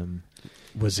with him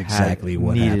Was exactly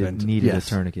what happened. Needed Yes. a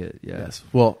tourniquet. Yeah. yes.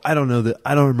 Well, I don't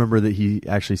remember that he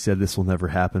actually said this will never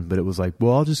happen, but it was like,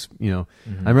 well, I'll just, I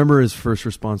remember his first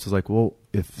response was like, well,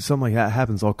 if something like that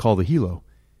happens, I'll call the helo.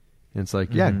 And it's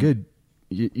like, yeah, good.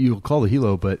 You'll call the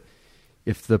helo, but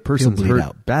if the person's bleed hurt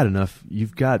out. bad enough,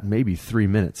 you've got maybe 3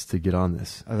 minutes to get on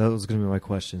this. That was going to be my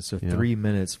question. So Yeah. 3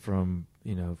 minutes from,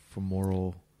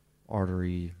 femoral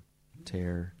artery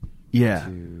tear Yeah.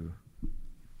 to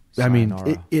I mean,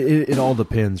 sayonara. it all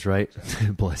depends, right?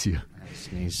 Bless you.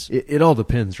 Sneeze. It all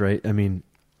depends, right? I mean,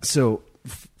 so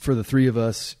for the three of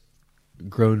us,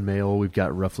 grown male, we've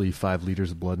got roughly 5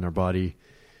 liters of blood in our body.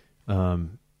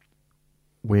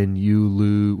 When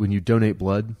you donate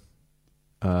blood,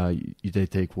 they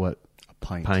take what? A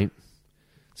pint. Pint.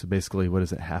 So basically, what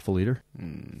is it? Half a liter?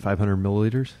 500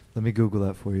 milliliters? Let me Google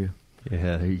that for you.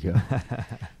 Yeah, there you go.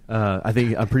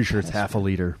 I'm pretty sure it's half a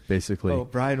liter, basically. Oh,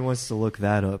 Brian wants to look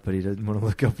that up, but he doesn't want to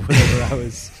look up whatever I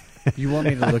was. You want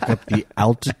me to look up the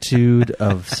altitude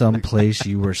of some place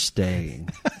you were staying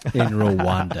in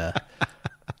Rwanda?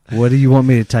 What do you want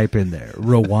me to type in there?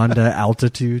 Rwanda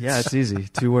altitude? Yeah, it's easy.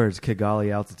 2 words: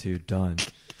 Kigali altitude. Done.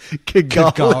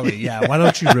 Kigali. Yeah, why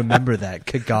don't you remember that?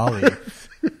 Kigali.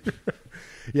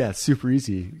 Yeah, it's super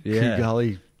easy. Yeah.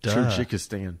 Kigali, Duh.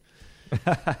 Kyrgyzstan.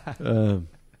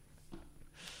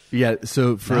 Yeah,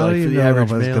 so for How do you the know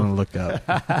average I was male, going to look up?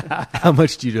 how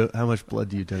much blood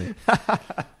do you donate?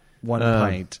 One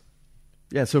pint.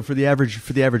 Yeah, so for the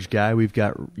average guy, we've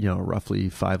got roughly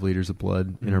 5 liters of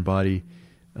blood in our body.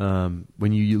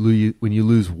 When you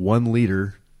lose 1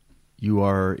 liter, you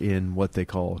are in what they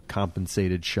call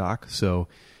compensated shock. So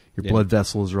your blood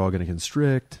vessels are all going to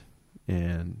constrict,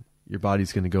 and your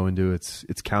body's going to go into its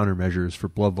countermeasures for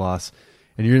blood loss,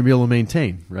 and you're going to be able to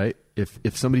maintain. Right?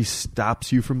 If somebody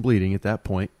stops you from bleeding at that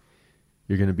point,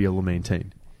 you're going to be able to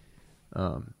maintain.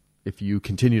 If you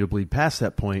continue to bleed past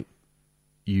that point,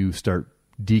 you start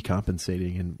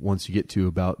decompensating, and once you get to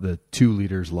about the 2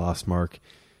 liters loss mark,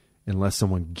 unless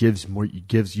someone gives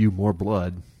you more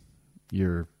blood,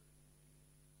 you're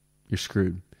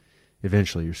screwed.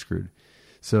 Eventually, you're screwed.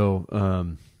 So,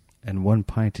 And 1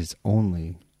 pint is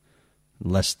only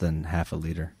less than half a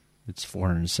liter. It's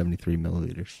 473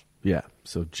 milliliters. yeah,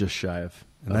 so just shy of,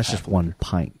 And that's just 1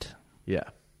 pint. yeah.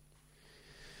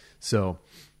 So,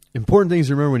 important things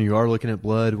to remember when you are looking at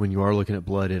blood. When you are looking at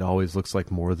blood, it always looks like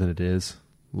more than it is.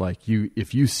 Like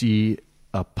if you see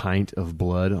a pint of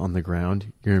blood on the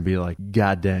ground, you're going to be like,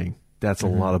 God dang, that's a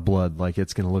lot of blood. Like,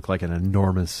 it's going to look like an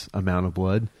enormous amount of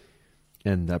blood.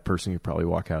 And that person could probably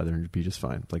walk out of there and be just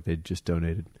fine. Like they just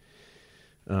donated.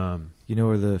 You know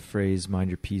where the phrase "mind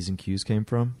your P's and Q's" came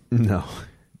from? No.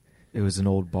 It was an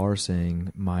old bar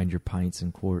saying, "Mind your pints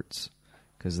and quarts,"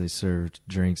 because they served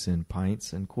drinks in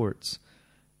pints and quarts.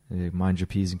 And they mind your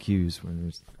P's and Q's when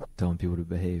they're telling people to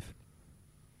behave.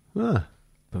 Ah,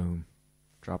 Boom.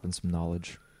 Dropping some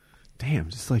knowledge. damn,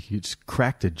 just like you just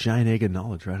cracked a giant egg of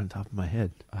knowledge right on top of my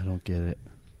head. I don't get it.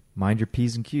 Mind your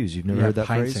P's and Q's. You've never heard that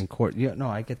pints phrase? and quarts. Yeah, no,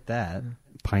 I get that.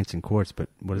 Pints and quarts, but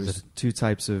what is There's it? 2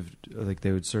 types of, like,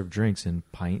 they would serve drinks in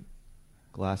pint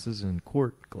glasses and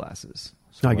quart glasses.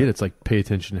 No, I get it. It's like pay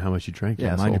attention to how much you drank.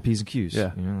 Yeah, asshole. mind your P's and Q's.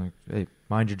 Yeah. You know, like, hey,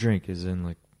 mind your drink is in,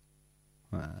 like,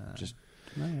 just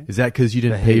Is that because you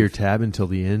didn't pay Behave. your tab until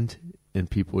the end, and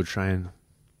people would try and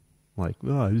like,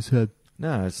 oh, I just had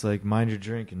no. It's like mind your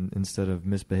drink instead of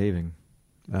misbehaving.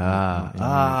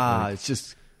 Like- it's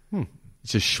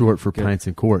just short for Good. pints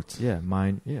and quarts. Yeah,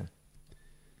 mind. Yeah,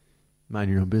 Mind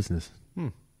your own business.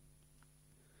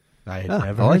 I had Ah,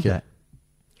 never I like heard it.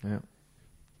 that. yeah.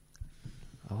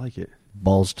 I like it.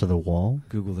 Balls to the wall.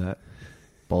 Google that.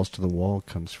 Balls to the wall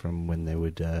comes from when they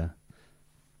would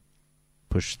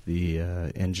push the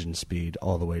engine speed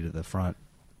all the way to the front,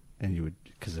 and you would,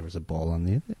 because there was a ball on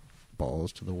the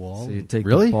balls to the wall. So you take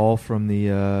Really? the ball from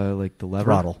the like the lever,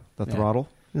 Throttle. the Yeah. throttle.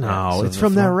 No, Yeah, so it's the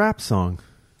from that front- rap song.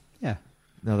 Yeah,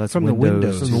 No, that's From the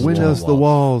windows. From to the the windows to the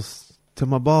wall. walls, till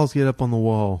my balls get up on the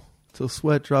wall, till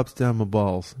sweat drops down my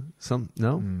balls.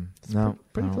 No, No,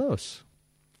 pretty no. close.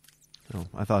 Oh,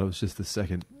 I thought it was just the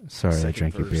second. Sorry, I Second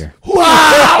drank your verse. beer.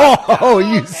 Wow!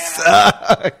 You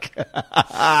suck.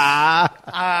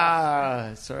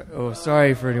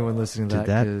 Sorry for anyone listening to Did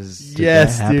that. that- 'cause Did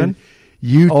Yes, that happen? dude.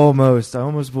 You I almost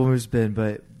bull moose Ben,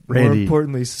 but more Randy.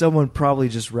 importantly, someone probably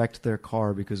just wrecked their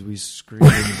car because we screamed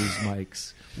into these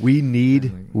mics. we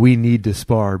need to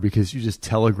spar because you just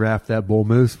telegraphed that bull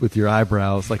moose with your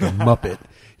eyebrows like a Muppet.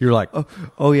 You're like,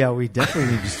 Oh yeah, we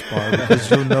definitely need to spar because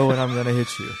you'll know when I'm going to hit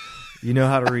you. You know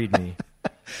how to read me.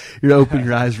 you open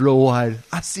your eyes real wide.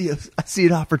 I see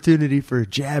an opportunity for a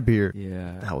jab here.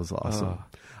 Yeah, That was awesome. Oh.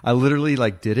 I literally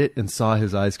like did it and saw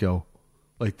his eyes go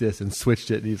like this and switched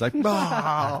it, and he's like,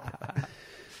 "Oh,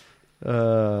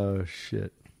 oh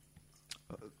shit!"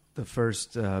 The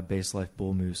first base life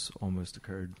bull moose almost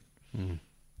occurred.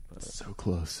 So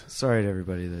close. Sorry to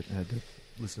everybody that had to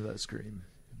listen to that scream.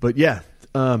 But yeah,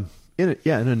 in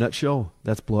a nutshell,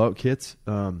 that's blowout kits.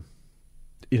 We've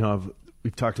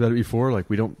talked about it before. Like,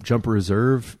 we don't jump a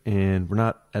reserve, and we're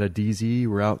not at a DZ.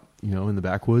 We're out, in the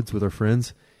backwoods with our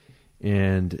friends,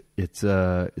 and it's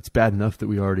bad enough that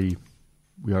we already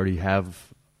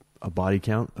have a body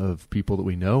count of people that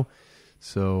we know.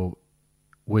 So,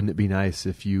 wouldn't it be nice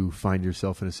if you find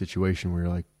yourself in a situation where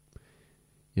you're like,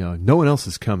 no one else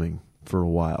is coming for a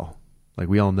while. Like,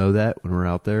 we all know that when we're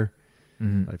out there.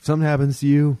 Mm-hmm. Like, if something happens to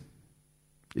you,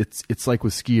 it's like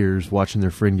with skiers watching their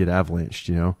friend get avalanched,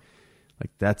 Like,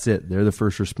 that's it. They're the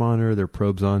first responder. Their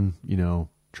probe's on,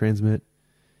 transmit.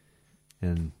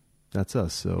 And that's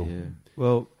us. So Yeah.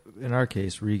 Well, in our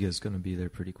case, Riga's going to be there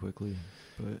pretty quickly,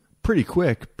 but pretty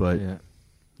quick, but,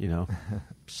 yeah,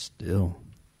 Still.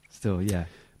 still, yeah.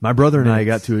 My brother and I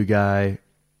Minutes. got to a guy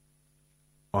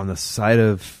on the side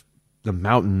of the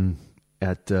mountain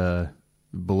at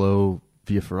below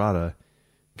Via Ferrata,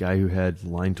 guy who had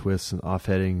line twists and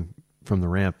off-heading from the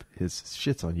ramp. His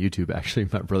shit's on YouTube, actually.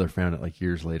 My brother found it like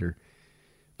years later.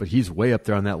 But he's way up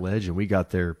there on that ledge, and we got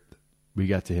to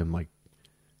him like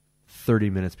 30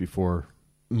 minutes before,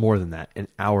 more than that, an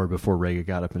hour before Rega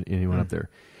got up and anyone up there.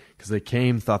 Because they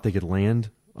came, thought they could land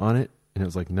on it, and it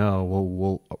was like, no,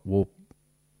 we'll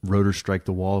rotor strike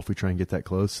the wall if we try and get that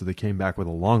close. So they came back with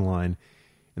a long line,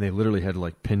 and they literally had to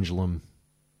like pendulum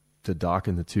to dock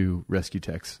and the two rescue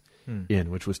techs in,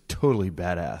 which was totally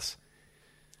badass.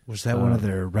 Was that one of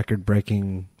their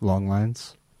record-breaking long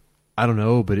lines? I don't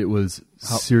know, but it was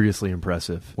seriously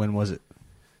impressive. When was it?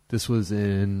 This was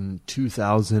in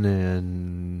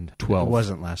 2012. It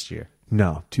wasn't last year.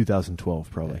 No, 2012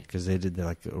 probably. Because they did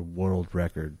like a world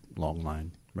record long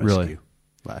line rescue Really?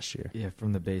 last year. Yeah,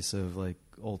 from the base of like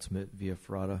Ultimate Via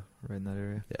Ferrata, right in that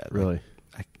area. Yeah, Really?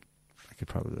 I could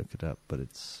probably look it up, but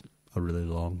it's a really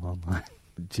long line.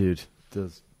 Dude,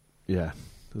 those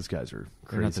guys are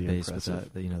They're not crazy the base, impressive.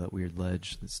 but that weird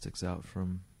ledge that sticks out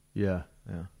from. Yeah.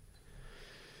 Yeah.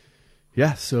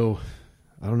 Yeah, so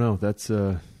I don't know. That's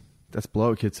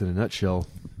blowout kits in a nutshell.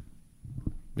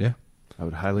 Yeah. I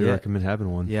would highly Yeah. recommend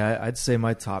having one. Yeah, I'd say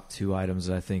my top two items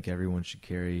that I think everyone should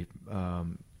carry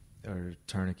are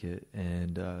tourniquet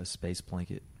and space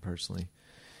blanket, personally.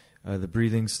 The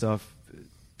breathing stuff,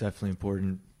 definitely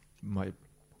important.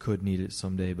 Could need it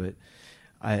someday, but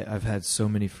I've had so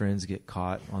many friends get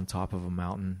caught on top of a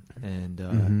mountain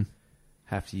and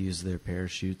have to use their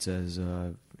parachutes as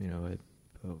a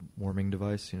warming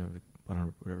device. I don't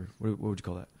know, whatever. What would you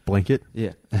call that? Blanket?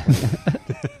 Yeah.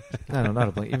 No, not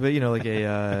a blanket, but like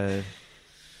a.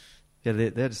 Yeah, they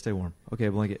had to stay warm. Okay,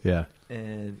 a blanket. Yeah.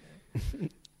 And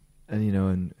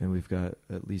and we've got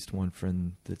at least one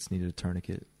friend that's needed a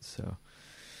tourniquet. So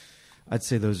I'd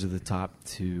say those are the top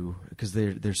two because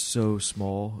they're so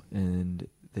small and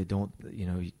they don't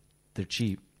they're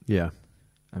cheap. Yeah.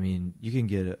 I mean, you can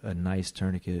get a nice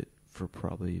tourniquet for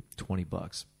probably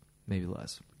 $20, maybe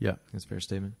less. Yeah. That's a fair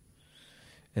statement.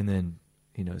 And then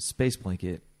space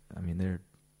blanket. I mean, they're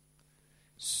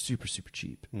super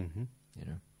cheap. Mm-hmm.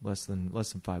 Less than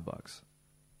 $5.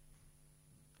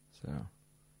 So,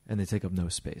 and they take up no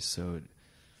space, so it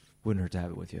wouldn't hurt to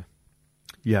have it with you.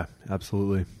 Yeah,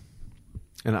 absolutely.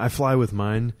 And I fly with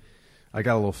mine. I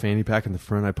got a little fanny pack in the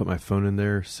front. I put my phone in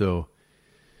there, so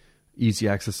easy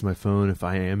access to my phone if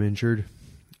I am injured.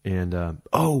 And,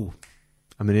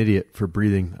 I'm an idiot for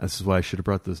breathing. This is why I should have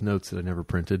brought those notes that I never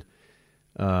printed.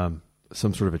 Some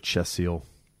sort of a chest seal.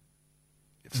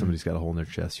 If somebody's got a hole in their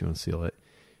chest, you want to seal it.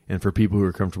 And for people who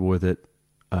are comfortable with it,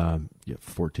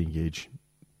 14 gauge,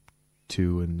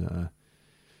 2 and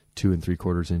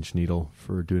 3/4 inch needle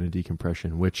for doing a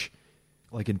decompression, which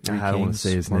Like in Three I don't want to Kings,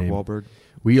 say his Mark name. Wahlberg.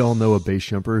 We all know a base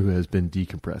jumper who has been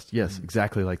decompressed. Yes,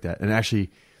 exactly like that. And actually,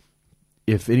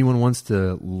 if anyone wants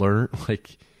to learn,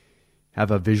 like have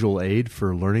a visual aid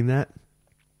for learning that,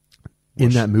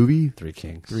 in that movie, Three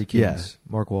Kings. Three Kings.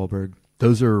 Yeah. Mark Wahlberg.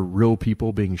 those are real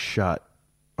people being shot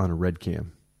on a red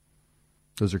cam.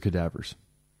 Those are cadavers.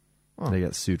 Oh. They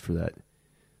got sued for that.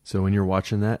 So when you're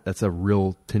watching that, that's a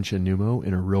real tension pneumo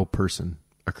in a real person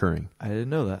occurring. I didn't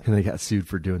know that. And they got sued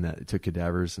for doing that. They took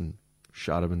cadavers and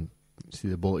shot them, and see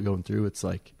the bullet going through. It's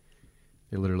like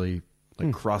they literally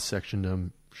cross-sectioned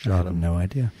them, I shot had them. no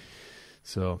idea.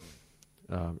 So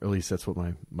at least that's what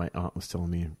my aunt was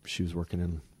telling me. She was working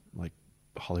in like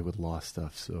Hollywood law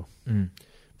stuff. So,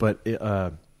 but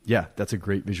yeah, that's a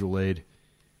great visual aid.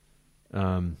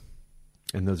 And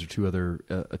those are two other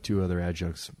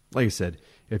adjuncts. Like I said,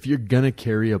 if you're gonna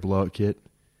carry a blowout kit,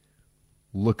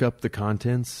 look up the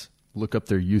contents, look up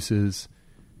their uses,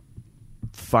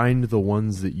 find the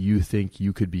ones that you think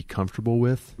you could be comfortable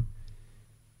with,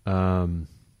 and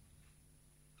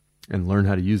learn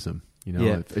how to use them. You know,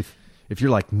 Yeah. if you're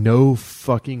like, no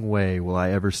fucking way will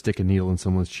I ever stick a needle in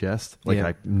someone's chest, like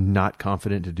Yeah. I'm not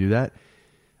confident to do that.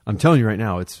 I'm telling you right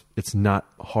now, it's not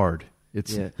hard.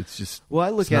 It's just, Well, I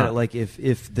look it's at not. it like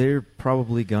if they're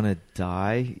probably gonna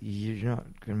die, you're not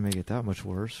gonna make it that much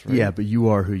worse, right? yeah, but you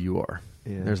are who you are.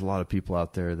 Yeah. There's a lot of people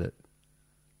out there that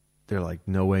they're like,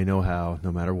 no way, no how,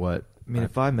 no matter what. I mean,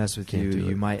 if I mess with can't you, do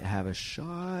you it. might have a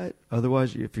shot.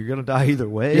 Otherwise, if you're gonna die either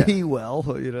way, Yeah.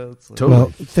 well, you know, it's like, Totally. Well,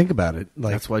 think about it.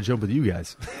 Like That's why I jump with you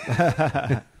guys.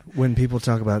 when people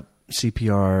talk about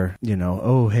CPR, you know,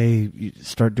 oh, hey, you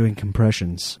start doing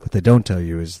compressions. What they don't tell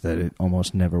you is that it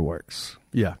almost never works.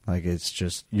 Yeah. Like it's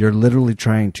just, you're literally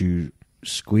trying to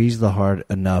squeeze the heart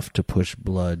enough to push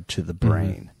blood to the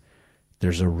brain.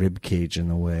 There's a rib cage in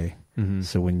the way.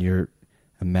 So when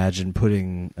imagine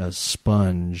putting a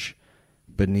sponge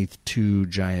beneath two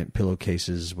giant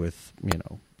pillowcases with, you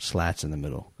know, slats in the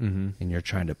middle, and you're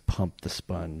trying to pump the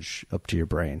sponge up to your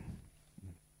brain.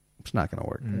 It's not going to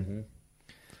work.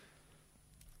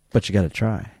 But you got to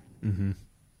try. And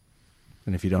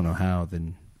if you don't know how,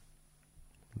 then,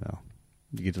 well,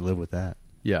 you get to live with that.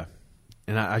 Yeah.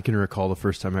 And I can recall the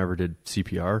first time I ever did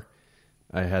CPR.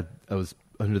 I was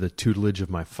under the tutelage of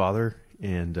my father,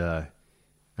 and I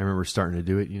remember starting to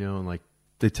do it, you know, and like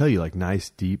they tell you like nice,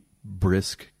 deep,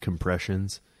 brisk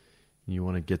compressions. You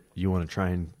want to try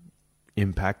and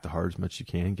impact the heart as much as you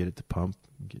can, get it to pump,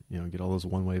 get all those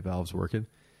one-way valves working.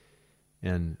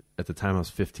 And at the time I was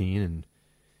 15, and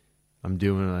I'm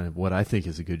doing what I think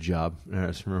is a good job. And I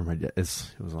just remember my dad, it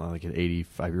was like an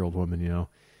 85-year-old woman, you know.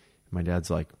 My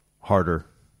dad's like, harder.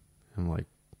 I'm like,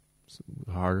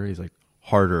 harder? He's like,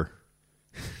 harder.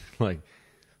 Like,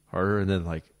 harder. And then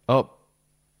like, oh,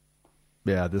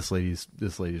 yeah, this lady's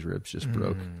ribs just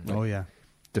broke. Like, Oh, yeah.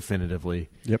 definitively.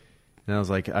 Yep. And I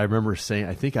was like, I remember saying,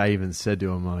 I think I even said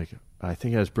to him, like, I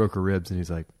think I just broke her ribs. And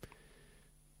he's like,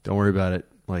 don't worry about it.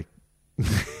 Like,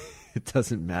 it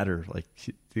doesn't matter. Like,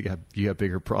 you got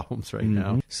bigger problems right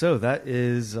now. So that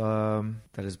is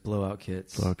blowout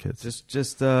kits. Blowout kits.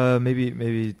 Just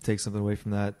maybe take something away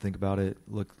from that. Think about it.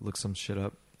 Look some shit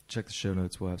up. Check the show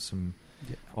notes. We'll have some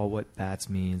all what BATS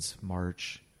means.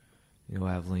 March. You know,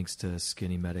 we'll have links to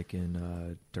Skinny Medic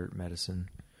and Dirt Medicine.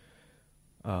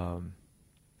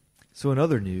 So in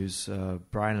other news,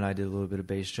 Brian and I did a little bit of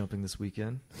base jumping this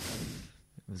weekend.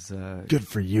 It was Good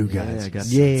for you guys. I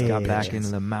got back into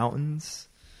the mountains,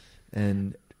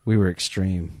 and We were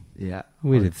extreme. yeah,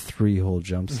 We did 3 whole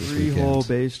jumps this three weekend. whole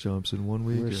base jumps in one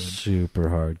We're weekend. super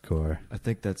hardcore. I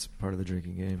think that's part of the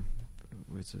drinking game.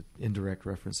 It's an indirect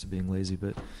reference to being lazy,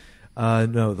 but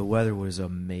no, the weather was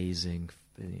amazing.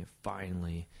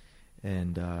 Finally,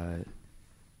 and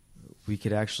we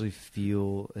could actually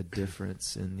feel a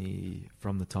difference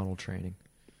from the tunnel training.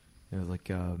 You know,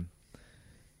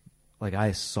 like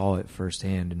I saw it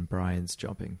firsthand in Brian's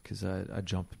jumping because I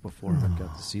jumped before him and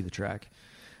got to see the track,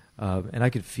 and I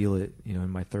could feel it. You know,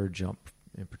 in my third jump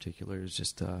in particular, it's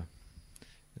just the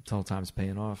tunnel time's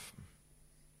paying off.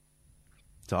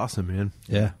 It's awesome, man.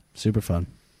 Yeah, super fun.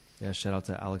 Yeah, shout out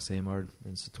to Alex Amard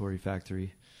and Satori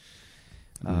Factory.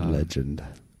 Legend.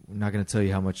 I'm not going to tell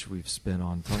you how much we've spent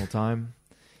on tunnel time,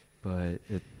 but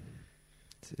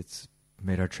it's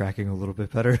made our tracking a little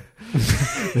bit better.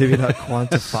 Maybe not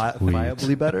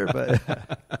quantifiably better,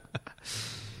 but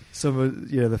some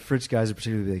of the French guys are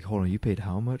particularly like, hold on, you paid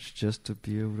how much just to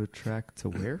be able to track to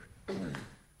where?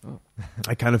 Oh.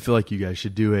 I kind of feel like you guys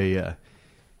should do a.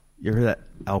 You ever heard that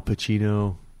Al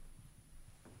Pacino?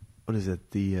 What is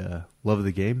it? The Love of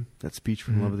the Game? That speech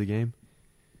from Love of the Game,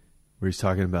 where he's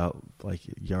talking about like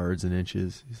yards and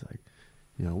inches. He's like,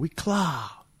 we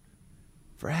claw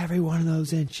for every one of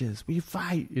those inches. We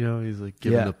fight. He's like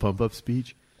giving the pump up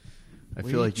speech. I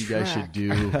feel like you guys should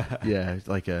do,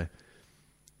 like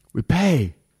we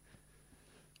pay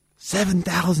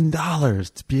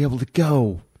 $7,000 to be able to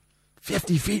go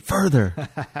 50 feet further.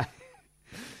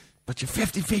 But you're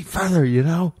 50 feet further, you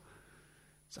know?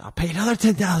 So I'll pay another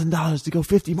 $10,000 to go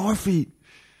 50 more feet.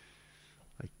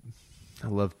 Like,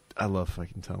 I love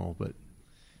fucking tunnel, but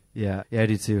Yeah, I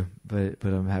do too. But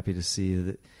I'm happy to see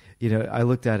that. I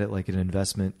looked at it like an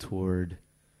investment toward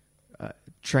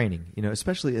training.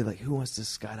 Especially like who wants to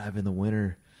skydive in the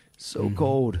winter? So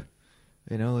cold.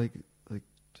 Like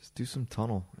just do some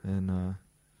tunnel, and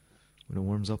when it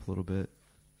warms up a little bit,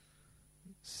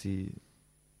 see.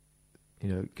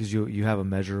 Because you have a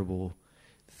measurable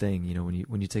thing.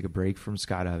 When you take a break from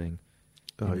skydiving,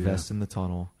 invest in the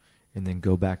tunnel, and then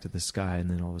go back to the sky, and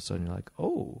then all of a sudden you're like,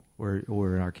 oh,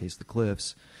 or in our case, the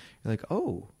cliffs. You're like,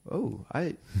 oh,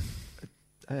 I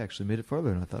actually made it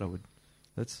farther than I thought I would.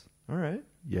 That's all right.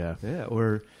 yeah.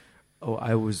 Or,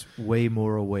 I was way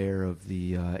more aware of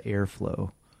the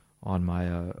airflow on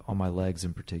my legs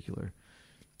in particular,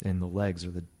 and the legs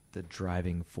are the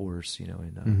driving force.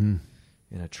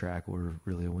 In a track or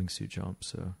really a wingsuit jump.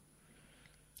 So,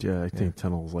 Yeah, I think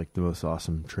tunnel is like the most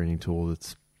awesome training tool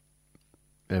that's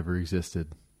ever existed.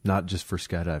 Not just for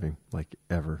skydiving, like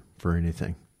ever for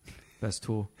anything. best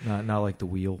tool, not like the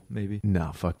wheel, maybe.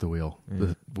 No, fuck the wheel. Yeah.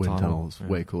 The wind tunnel is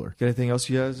way cooler. Got anything else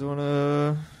you guys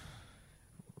wanna?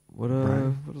 What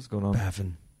is going on?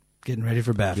 Baffin. Getting ready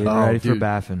for Baffin. Getting ready for dude.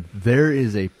 Baffin. There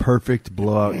is a perfect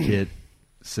blowout kit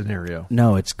scenario.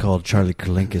 No, it's called Charlie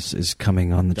Kerlinkis is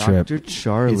coming on the trip. Dr.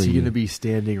 Charlie. Is he going to be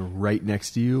standing right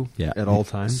next to you at all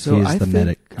times? So he is I the think-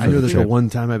 medic. I know that the one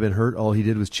time I've been hurt, all he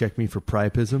did was check me for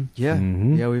priapism. Yeah,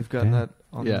 Mhm. yeah, we've gotten that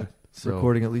on Yeah, the so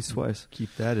recording at least twice.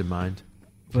 keep that in mind.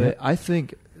 But I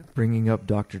think bringing up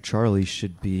Dr. Charlie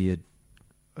should be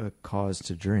a cause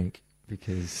to drink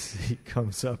because he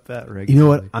comes up that regularly. You know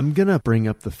what? I'm going to bring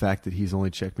up the fact that he's only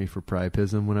checked me for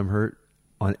priapism when I'm hurt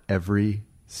on every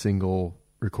single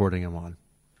recording I'm on.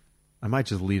 I might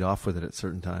just lead off with it at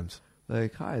certain times.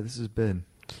 Like, hi, this is Ben.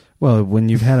 Well, when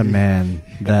you've had a man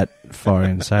that far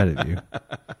inside of you.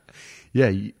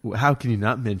 Yeah, how can you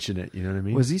not mention it? You know what I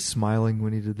mean? Was he smiling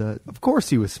when he did that? Of course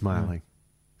he was smiling.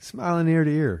 Smiling ear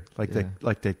to ear. Like Yeah.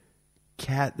 the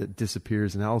cat that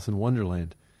disappears in Alice in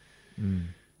Wonderland. Mm.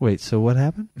 Wait, so what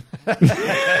happened?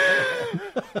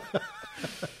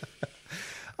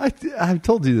 I've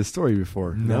told you this story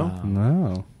before. No?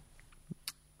 No.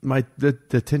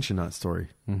 The tension knot story.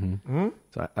 Mm-hmm.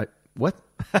 So I what?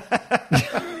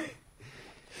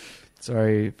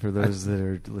 Sorry for those that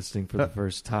are listening for the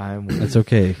first time. That's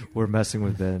okay. We're messing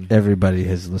with Ben. Everybody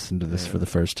has listened to this for the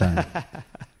first time.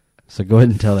 So go ahead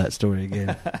and tell that story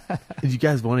again. Did you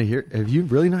guys want to hear? Have you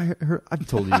really not heard? I've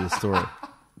told you this story.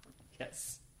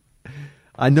 Yes.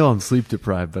 I know I'm sleep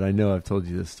deprived, but I know I've told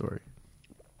you this story.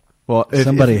 Well,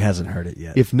 Somebody hasn't heard it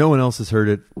yet. if no one else has heard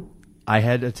it, I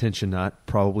had a tension knot,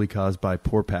 probably caused by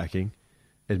poor packing.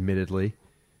 Admittedly,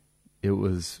 it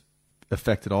was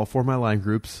affected all four of my line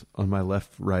groups on my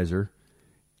left riser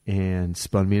and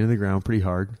spun me into the ground pretty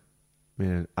hard.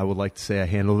 Man, I would like to say I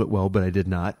handled it well, but I did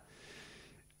not.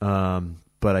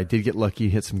 But I did get lucky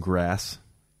and hit some grass,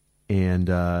 and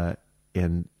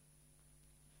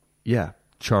yeah,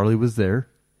 Charlie was there,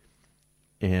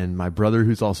 and my brother,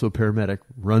 who's also a paramedic,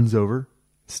 runs over,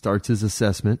 starts his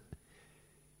assessment,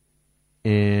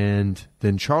 and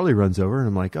then Charlie runs over, and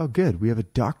I'm like, oh, good, we have a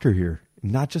doctor here,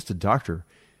 not just a doctor,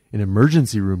 an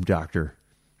emergency room doctor,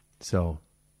 so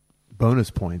bonus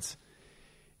points.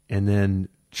 And then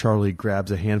Charlie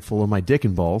grabs a handful of my dick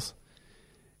and balls,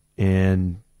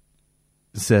 and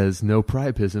says, no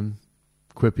priapism,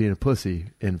 quit being a pussy.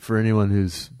 And for anyone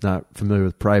who's not familiar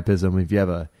with priapism, if you have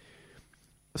a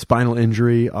spinal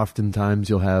injury, oftentimes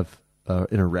you'll have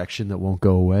an erection that won't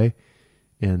go away,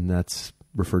 and that's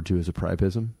referred to as a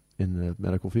priapism in the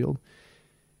medical field.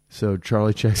 So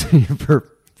Charlie checks me for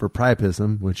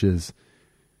priapism, which is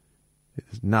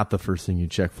not the first thing you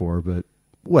check for, but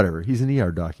whatever. He's an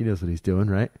ER doc. He knows what he's doing,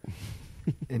 right?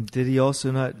 And did he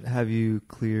also not have you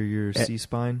clear your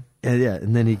C-spine? And yeah,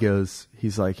 and then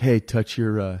he's like, hey, touch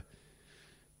your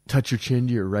chin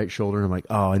to your right shoulder. And I'm like,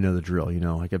 oh, I know the drill.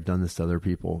 Like I've done this to other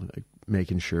people, like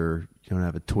making sure you don't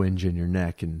have a twinge in your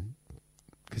neck, and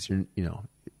because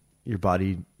your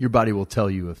body will tell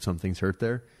you if something's hurt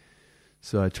there.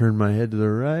 So I turned my head to the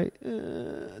right.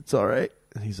 It's all right.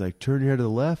 And he's like, turn your head to the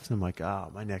left. And I'm like,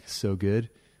 my neck is so good,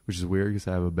 which is weird because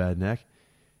I have a bad neck.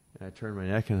 And I turn my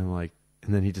neck, and I'm like,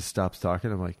 and then he just stops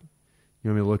talking. I'm like, you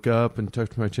want me to look up and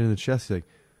touch my chin in the chest? He's like,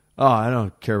 oh, I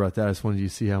don't care about that. I just wanted you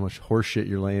to see how much horse shit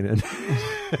you're laying in.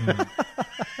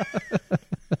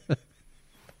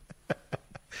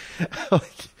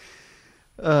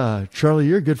 Like, Charlie,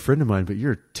 you're a good friend of mine, but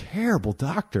you're a terrible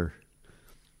doctor.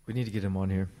 We need to get him on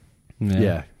here.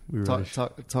 Yeah. We really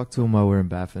Talk to him while we're in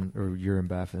Baffin, or you're in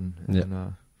Baffin. Yeah.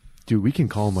 And, dude, we can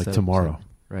call him like set- tomorrow.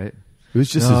 right? It was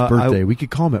just his birthday. We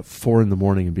could call him at 4 a.m.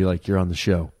 and be like, "You're on the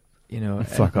show." You know,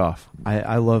 Fuck off.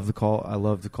 I love the call. I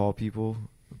love to call people,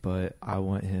 but I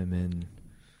want him in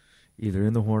either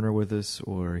in the Horner with us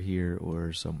or here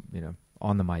or some,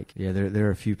 on the mic. Yeah, there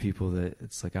are a few people that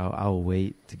it's like I'll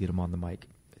wait to get him on the mic.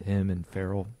 Him and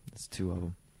Farrell, it's two of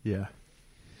them. Yeah.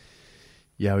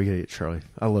 Yeah, we gotta get Charlie.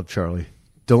 I love Charlie.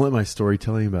 Don't let my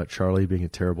storytelling about Charlie being a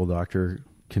terrible doctor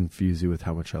confuse you with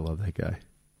how much I love that guy.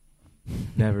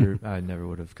 I never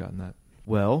would have gotten that.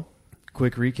 Well,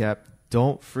 quick recap.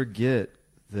 Don't forget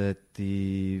that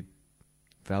the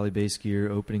Valley Base Gear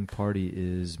opening party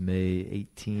is May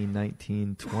 18,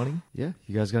 19, 20. Yeah.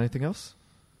 You guys got anything else?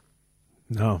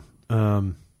 No.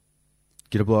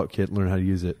 Get a blowout kit, learn how to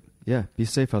use it. Yeah. Be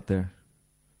safe out there.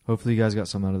 Hopefully you guys got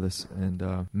some out of this.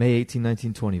 And May 18,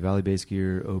 19, 20, Valley Base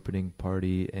Gear opening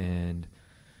party, and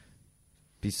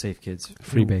be safe, kids.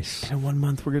 Free base. In 1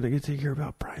 month, we're gonna get to hear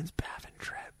about Brian's Baffin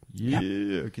trip. Yeah.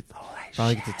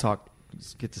 Finally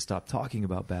get to stop talking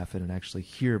about Baffin and actually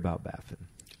hear about Baffin.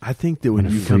 I think that when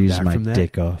I'm you gonna come freeze back my from that,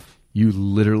 dick off. you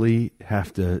literally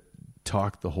have to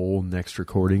talk the whole next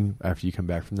recording after you come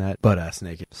back from that, butt ass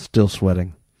naked, Still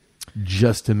sweating.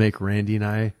 just to make Randy and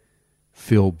I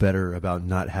feel better about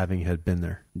not having had been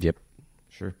there. Yep.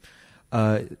 Sure.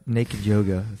 Naked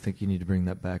yoga. I think you need to bring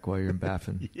that back while you're in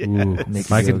Baffin. Ooh, Naked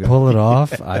if I can yoga. pull it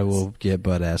off, I will get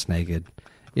butt ass naked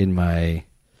in my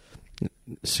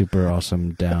super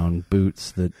awesome down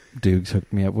boots that Dukes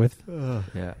hooked me up with.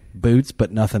 Yeah. Boots,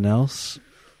 but nothing else.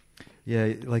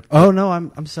 Yeah, like Oh no,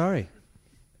 I'm sorry.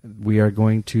 We are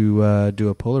going to do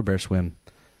a polar bear swim.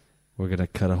 We're gonna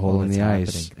cut a hole Well, in it's the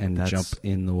ice happening. and That's- jump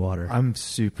in the water. I'm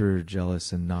super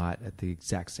jealous and not at the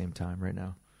exact same time right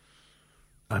now.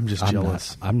 I'm just I'm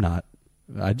jealous. Not. I'm not.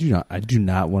 I do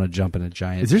not want to jump in a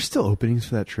giant. Is there still openings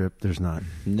for that trip? There's not.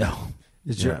 No.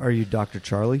 Are you Dr.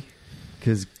 Charlie?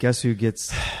 Because guess who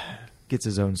gets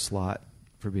his own slot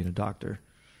for being a doctor?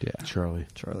 Yeah. Charlie.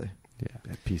 Charlie. Yeah.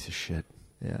 That piece of shit.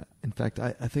 Yeah. In fact,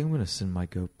 I think I'm gonna send my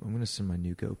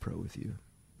new GoPro with you.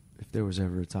 If there was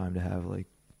ever a time to have like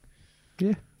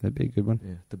Yeah, that'd be a good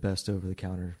one. the best over the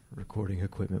counter recording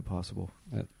equipment possible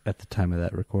At the time of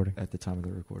that recording. at the time of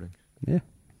the recording. Yeah.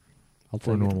 I'll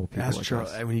For take it. normal people Ask like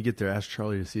Charlie us. when you get there. Ask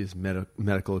Charlie to see his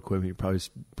medical equipment. He probably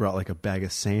brought like a bag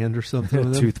of sand or something. A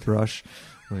with him. toothbrush.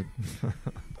 Like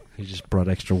He just brought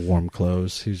extra warm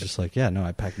clothes. He was just like, yeah, no,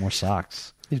 I packed more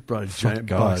socks. He's brought a Fuck giant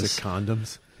box gauze. of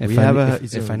condoms. If We I, have if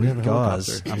I we have need a gauze,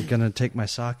 helicopter. I'm going to take my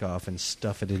sock off and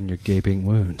stuff it in your gaping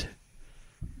wound.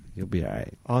 You'll be all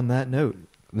right. on that note,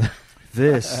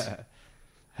 this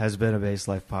has been a Base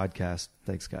Life podcast.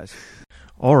 Thanks, guys.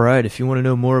 All right. If you want to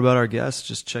know more about our guests,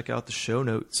 just check out the show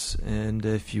notes. And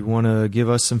if you want to give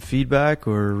us some feedback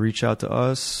or reach out to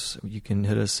us, you can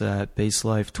hit us at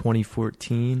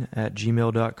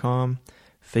baselife2014@gmail.com,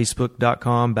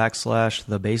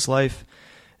 facebook.com/thebaselife,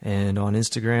 and on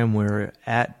Instagram, we're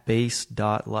at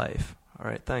base.life. All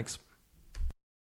right. Thanks.